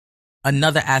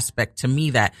 Another aspect to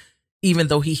me that even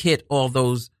though he hit all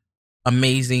those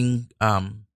amazing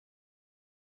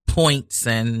points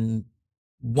and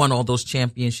won all those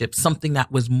championships, something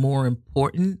that was more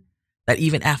important, that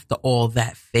even after all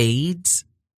that fades,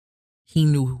 he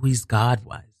knew who his God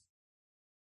was.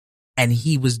 And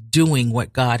he was doing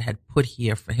what God had put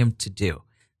here for him to do.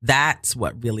 That's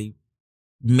what really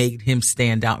made him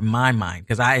stand out in my mind,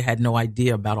 because I had no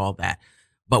idea about all that.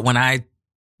 But when I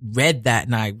read that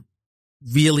and I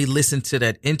really listened to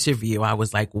that interview, I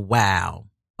was like, wow,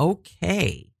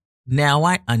 okay, now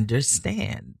I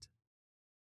understand.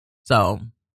 So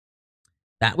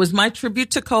that was my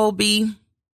tribute to Colby.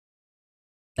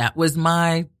 That was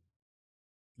my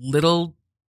little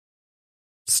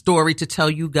story to tell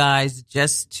you guys,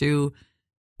 just to,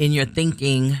 in your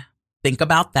thinking, think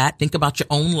about that. Think about your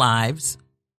own lives.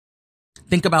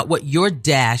 Think about what your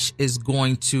dash is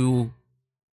going to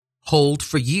hold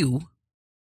for you,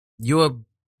 your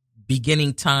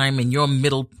beginning time and your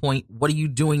middle point. What are you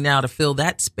doing now to fill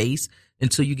that space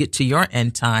until you get to your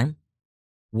end time?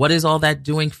 What is all that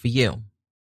doing for you?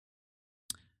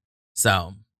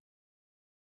 So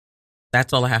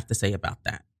that's all I have to say about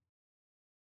that.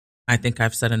 I think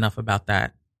I've said enough about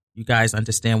that. You guys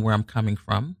understand where I'm coming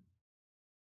from.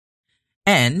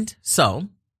 And so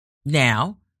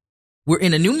now we're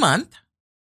in a new month.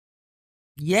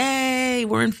 Yay,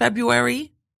 we're in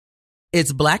February.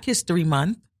 It's Black History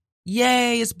Month.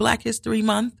 Yay, it's Black History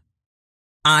Month.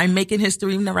 I'm making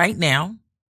history right now.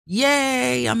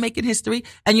 Yay, I'm making history.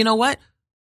 And you know what?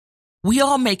 We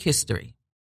all make history.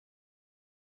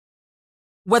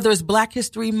 Whether it's Black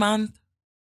History Month,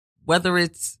 whether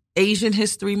it's Asian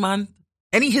History Month,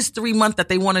 any history month that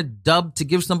they want to dub to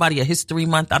give somebody a history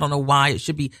month. I don't know why. It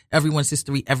should be everyone's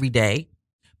history every day,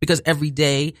 because every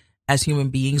day as human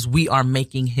beings, we are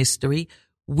making history.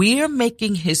 We're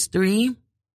making history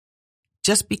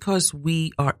just because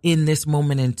we are in this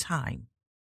moment in time.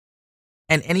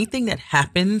 And anything that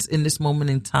happens in this moment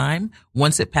in time,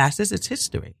 once it passes, it's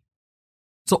history.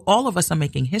 So all of us are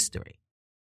making history.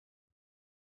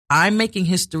 I'm making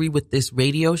history with this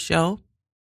radio show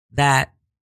that,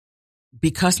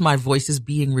 because my voice is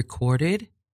being recorded,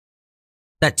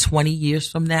 that 20 years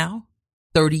from now,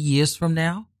 30 years from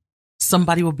now,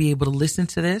 somebody will be able to listen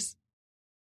to this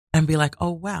and be like,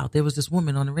 oh, wow, there was this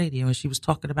woman on the radio and she was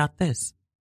talking about this.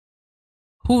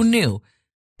 Who knew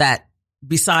that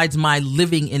besides my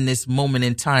living in this moment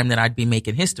in time that I'd be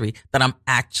making history, that I'm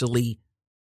actually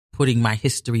putting my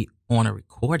history on a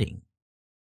recording?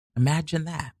 Imagine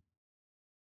that.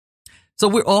 So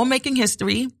we're all making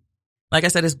history. Like I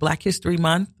said, it's Black History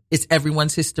Month. It's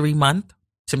everyone's history month.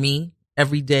 To me,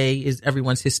 every day is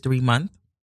everyone's history month.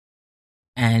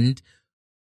 And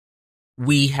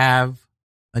we have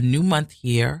a new month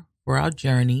here for our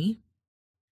journey,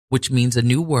 which means a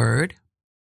new word.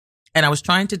 And I was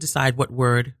trying to decide what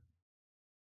word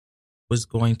was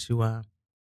going to,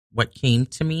 what came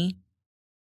to me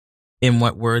and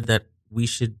what word that we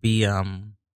should be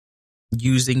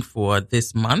using for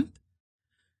this month.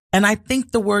 And I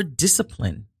think the word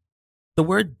discipline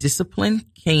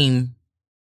came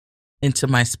into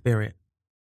my spirit.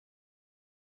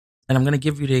 And I'm going to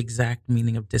give you the exact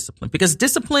meaning of discipline. Because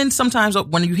discipline, sometimes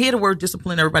when you hear the word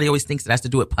discipline, everybody always thinks it has to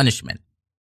do with punishment.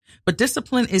 But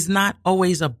discipline is not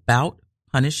always about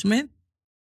punishment.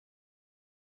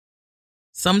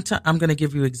 Sometimes I'm going to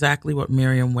give you exactly what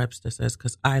Merriam-Webster says,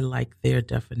 because I like their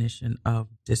definition of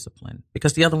discipline.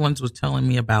 Because the other ones was telling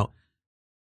me about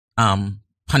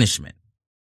punishment,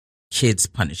 kids'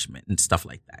 punishment and stuff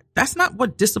like that. That's not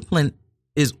what discipline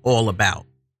is all about.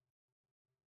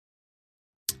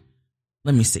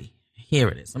 Let me see. Here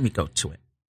it is. Let me go to it.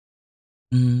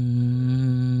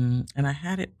 And I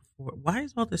had it before. Why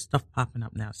is all this stuff popping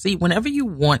up now? See, whenever you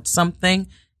want something,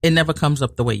 it never comes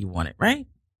up the way you want it, right?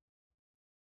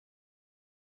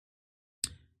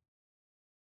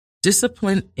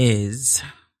 Discipline is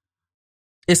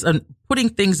putting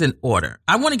things in order.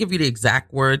 I want to give you the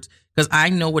exact words because I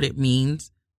know what it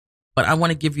means, but I want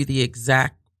to give you the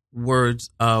exact words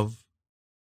of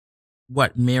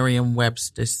what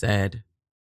Merriam-Webster said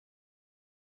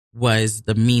was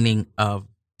the meaning of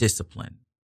discipline.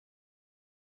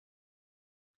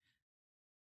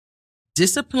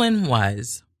 Discipline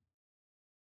was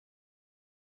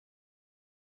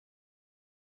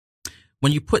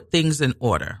when you put things in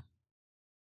order,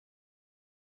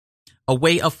 a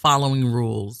way of following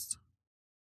rules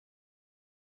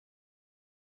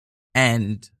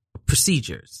and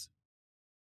procedures,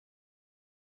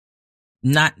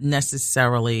 not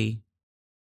necessarily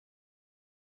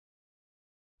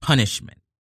punishment.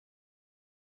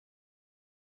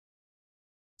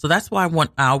 So that's why I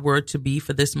want our word to be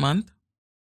for this month,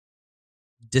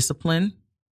 discipline,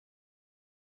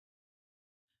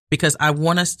 because I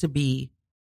want us to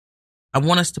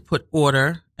put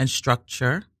order and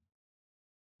structure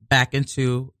back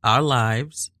into our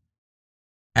lives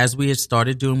as we had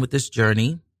started doing with this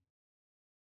journey.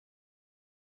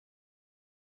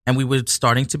 And we were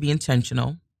starting to be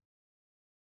intentional.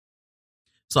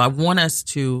 So I want us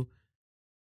to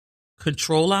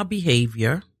control our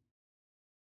behavior,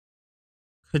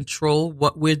 control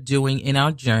what we're doing in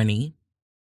our journey,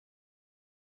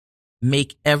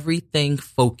 make everything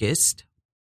focused,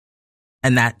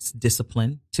 and that's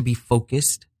discipline, to be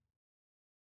focused,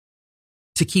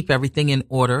 to keep everything in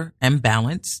order and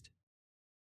balanced.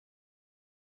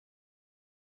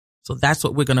 So that's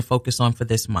what we're going to focus on for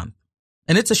this month.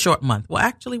 And it's a short month. Well,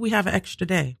 actually, we have an extra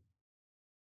day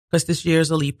because this year is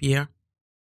a leap year.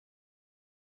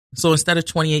 So instead of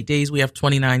 28 days, we have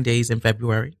 29 days in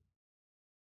February.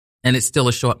 And it's still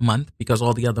a short month because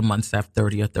all the other months have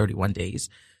 30 or 31 days.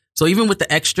 So even with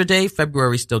the extra day,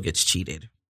 February still gets cheated.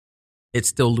 It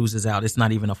still loses out. It's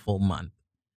not even a full month.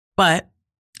 But,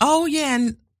 oh yeah,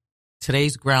 and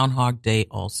today's Groundhog Day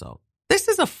also. This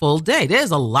is a full day.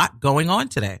 There's a lot going on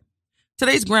today.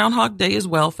 Today's Groundhog Day as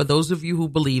well, for those of you who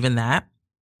believe in that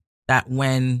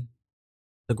when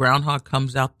the groundhog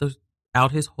comes out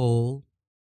his hole,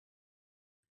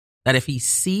 that if he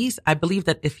sees, I believe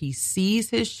that if he sees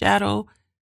his shadow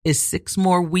is 6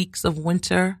 more weeks of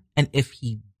winter. And if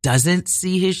he doesn't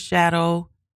see his shadow,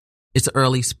 it's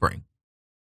early spring.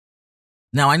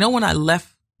 Now, I know when I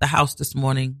left the house this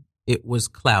morning, it was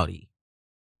cloudy,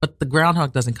 but the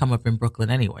groundhog doesn't come up in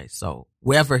Brooklyn anyway. So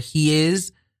wherever he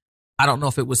is, I don't know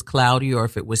if it was cloudy or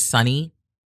if it was sunny,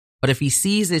 but if he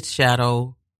sees its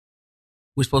shadow,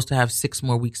 we're supposed to have 6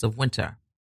 more weeks of winter.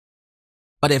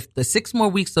 But if the 6 more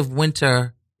weeks of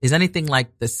winter is anything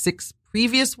like the 6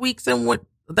 previous weeks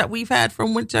that we've had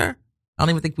from winter, I don't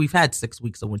even think we've had 6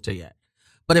 weeks of winter yet.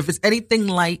 But if it's anything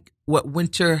like what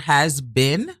winter has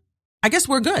been, I guess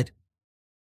we're good,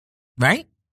 right?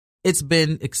 It's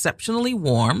been exceptionally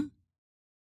warm.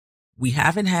 We've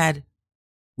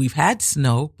had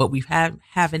snow, but we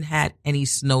haven't had any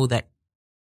snow that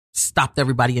stopped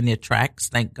everybody in their tracks.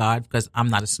 Thank God, because I'm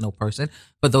not a snow person.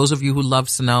 For those of you who love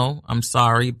snow, I'm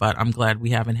sorry, but I'm glad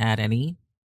we haven't had any.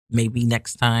 Maybe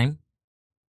next time.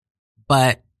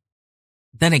 But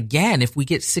then again, if we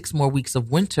get 6 more weeks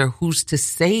of winter, who's to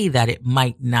say that it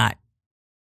might not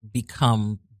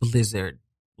become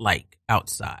blizzard-like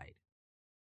outside?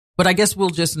 But I guess we'll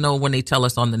just know when they tell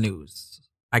us on the news.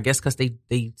 I guess because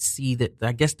they see that,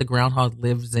 I guess the groundhog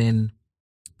lives in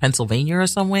Pennsylvania or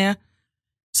somewhere.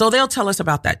 So they'll tell us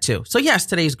about that too. So yes,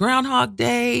 today's Groundhog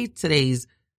Day. Today's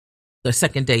the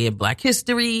second day in Black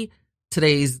History.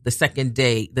 Today's the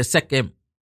second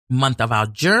month of our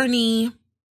journey.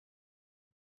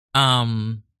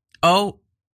 Oh,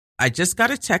 I just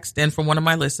got a text in from one of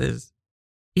my listeners.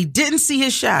 He didn't see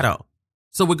his shadow.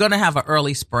 So we're going to have an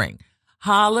early spring.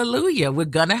 Hallelujah. We're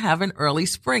going to have an early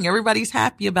spring. Everybody's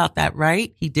happy about that,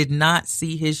 right? He did not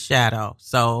see his shadow.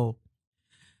 So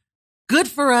good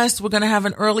for us. We're going to have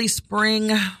an early spring.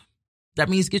 That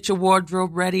means get your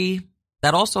wardrobe ready.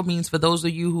 That also means for those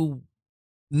of you who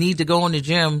need to go in the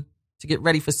gym to get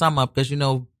ready for summer, because,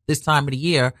 this time of the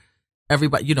year,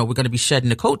 everybody, we're going to be shedding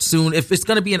the coat soon. If it's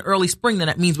going to be an early spring, then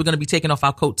that means we're going to be taking off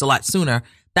our coats a lot sooner.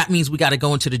 That means we got to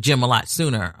go into the gym a lot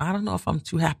sooner. I don't know if I'm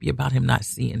too happy about him not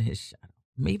seeing his shadow.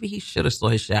 Maybe he should have saw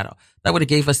his shadow. That would have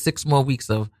gave us 6 more weeks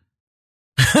of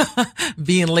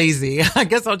being lazy. I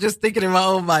guess I'm just thinking in my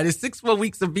own mind. It's 6 more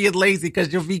weeks of being lazy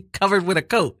because you'll be covered with a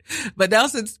coat. But now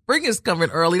since spring is coming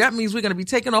early, that means we're going to be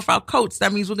taking off our coats.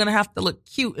 That means we're going to have to look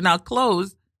cute in our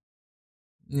clothes.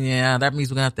 Yeah, that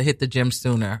means we're going to have to hit the gym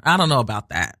sooner. I don't know about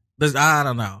that. I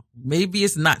don't know. Maybe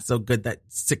it's not so good that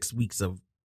 6 weeks of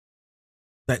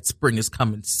that spring is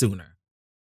coming sooner.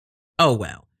 Oh,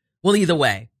 well. Well, either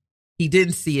way, he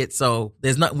didn't see it, so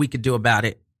there's nothing we could do about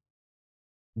it.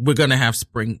 We're going to have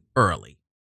spring early.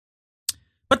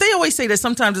 But they always say that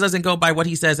sometimes it doesn't go by what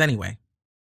he says anyway.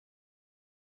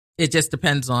 It just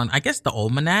depends on, I guess, the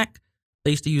almanac.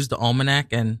 They used to use the almanac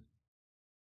and,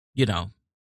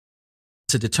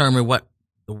 to determine what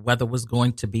the weather was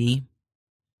going to be.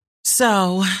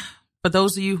 So for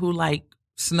those of you who like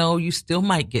snow, you still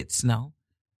might get snow,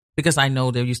 because I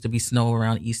know there used to be snow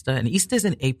around Easter, and Easter's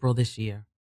in April this year.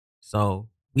 So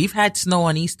we've had snow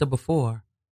on Easter before.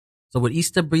 So with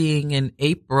Easter being in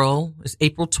April, it's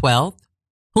April 12th.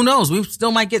 Who knows? We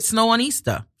still might get snow on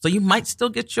Easter. So you might still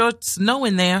get your snow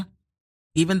in there,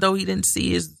 even though he didn't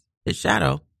see his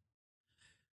shadow.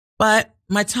 But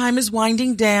my time is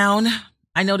winding down.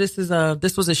 I know this was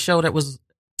a show that was,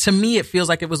 to me, it feels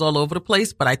like it was all over the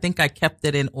place, but I think I kept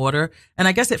it in order. And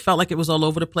I guess it felt like it was all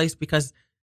over the place because,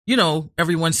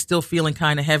 everyone's still feeling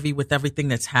kind of heavy with everything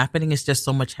that's happening. It's just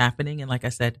so much happening. And like I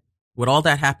said, with all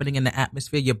that happening in the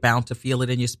atmosphere, you're bound to feel it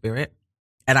in your spirit.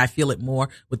 And I feel it more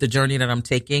with the journey that I'm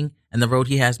taking and the road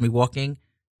he has me walking.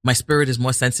 My spirit is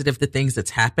more sensitive to things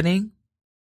that's happening.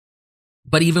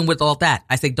 But even with all that,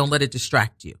 I say, don't let it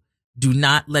distract you. Do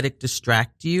not let it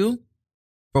distract you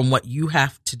from what you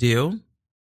have to do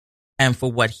and for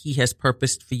what he has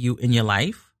purposed for you in your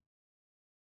life.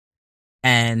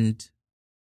 And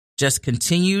just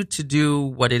continue to do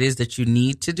what it is that you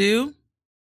need to do.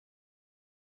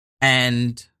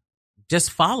 And just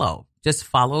follow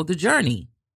the journey.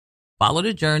 Follow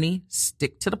the journey.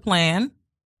 Stick to the plan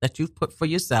that you've put for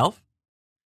yourself.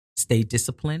 Stay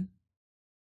disciplined.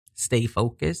 Stay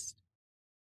focused.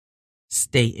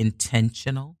 Stay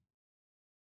intentional.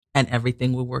 And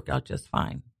everything will work out just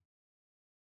fine.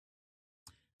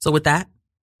 So with that,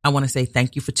 I want to say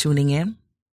thank you for tuning in.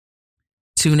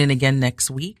 Tune in again next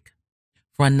week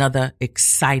for another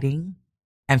exciting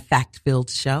and fact-filled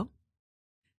show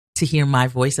to hear my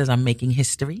voice as I'm making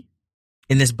history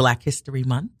in this Black History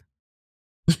Month.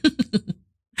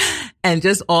 And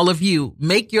just all of you,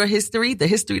 make your history, the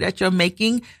history that you're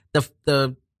making,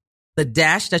 the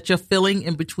dash that you're filling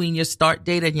in between your start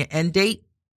date and your end date.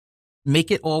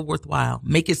 Make it all worthwhile.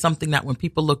 Make it something that when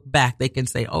people look back, they can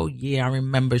say, oh, yeah, I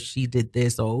remember she did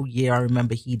this. Oh, yeah, I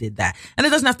remember he did that. And it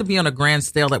doesn't have to be on a grand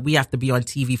scale that we have to be on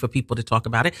TV for people to talk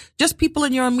about it. Just people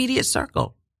in your immediate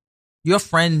circle, your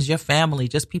friends, your family,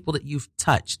 just people that you've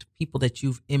touched, people that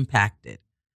you've impacted.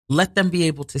 Let them be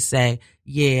able to say,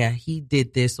 yeah, he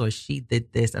did this or she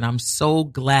did this. And I'm so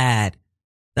glad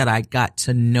that I got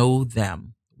to know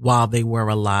them while they were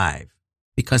alive,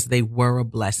 because they were a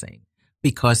blessing.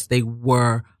 Because they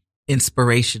were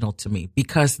inspirational to me,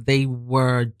 because they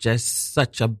were just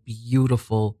such a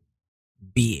beautiful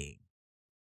being.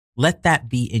 Let that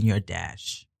be in your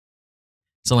dash.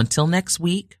 So until next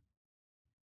week,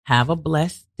 have a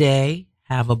blessed day,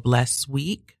 have a blessed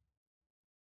week,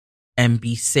 and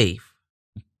be safe.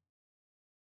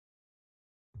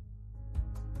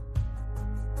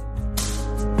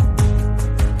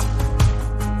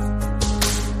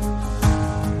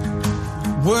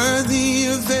 worthy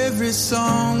of every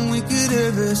song we could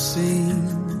ever sing,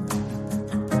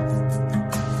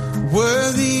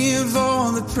 worthy of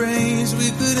all the praise we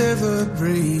could ever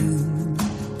bring,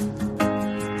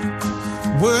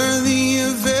 worthy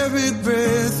of every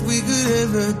breath we could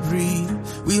ever breathe.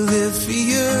 We live for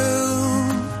you,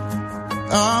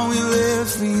 oh, we live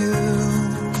for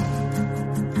you.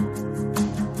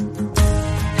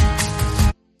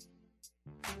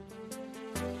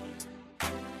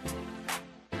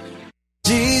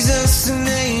 Jesus, the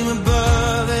name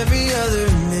above every other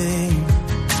name.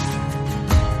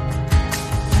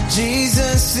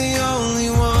 Jesus, the only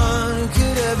one who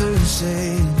could ever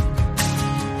save.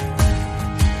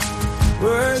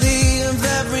 Worthy of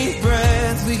every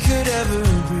breath we could ever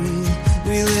breathe.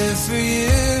 We live for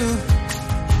you.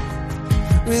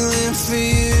 We live for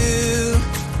you.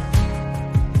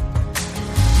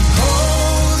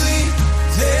 Holy,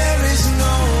 there is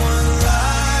no one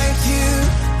like you.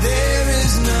 There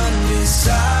is none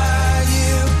beside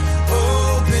you.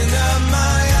 Open up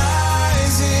my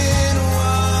eyes in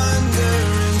wonder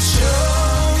and show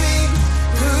me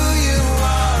who you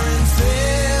are and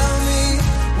fill me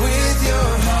with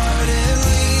your heart and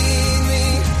lead me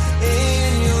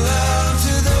in your love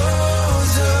to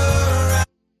those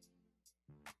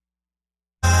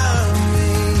around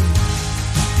me.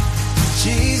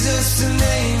 Jesus, the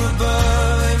name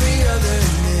above every other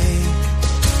name.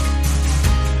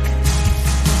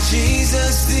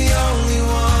 Jesus, the only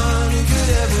one who could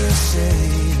ever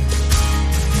save.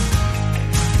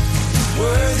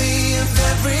 Worthy of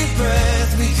every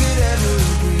breath we could ever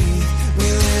breathe. We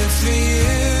live for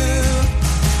you.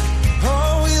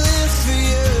 Oh, we live for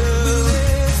you. We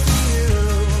live for you.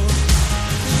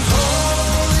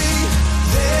 Holy,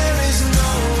 there is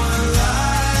no one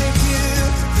like you.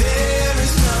 There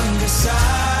is none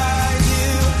beside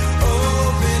you.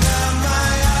 Open up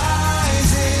my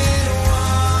eyes in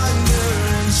wonder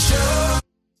and show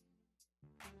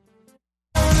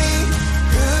me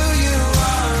who you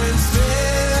are and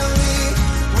fill me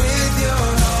with your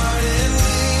heart and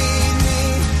lead me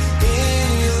in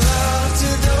your love to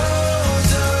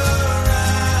those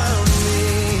around me.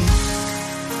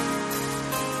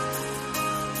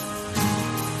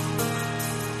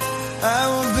 I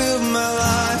will build my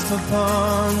life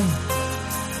upon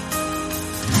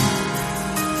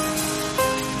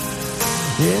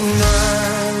it.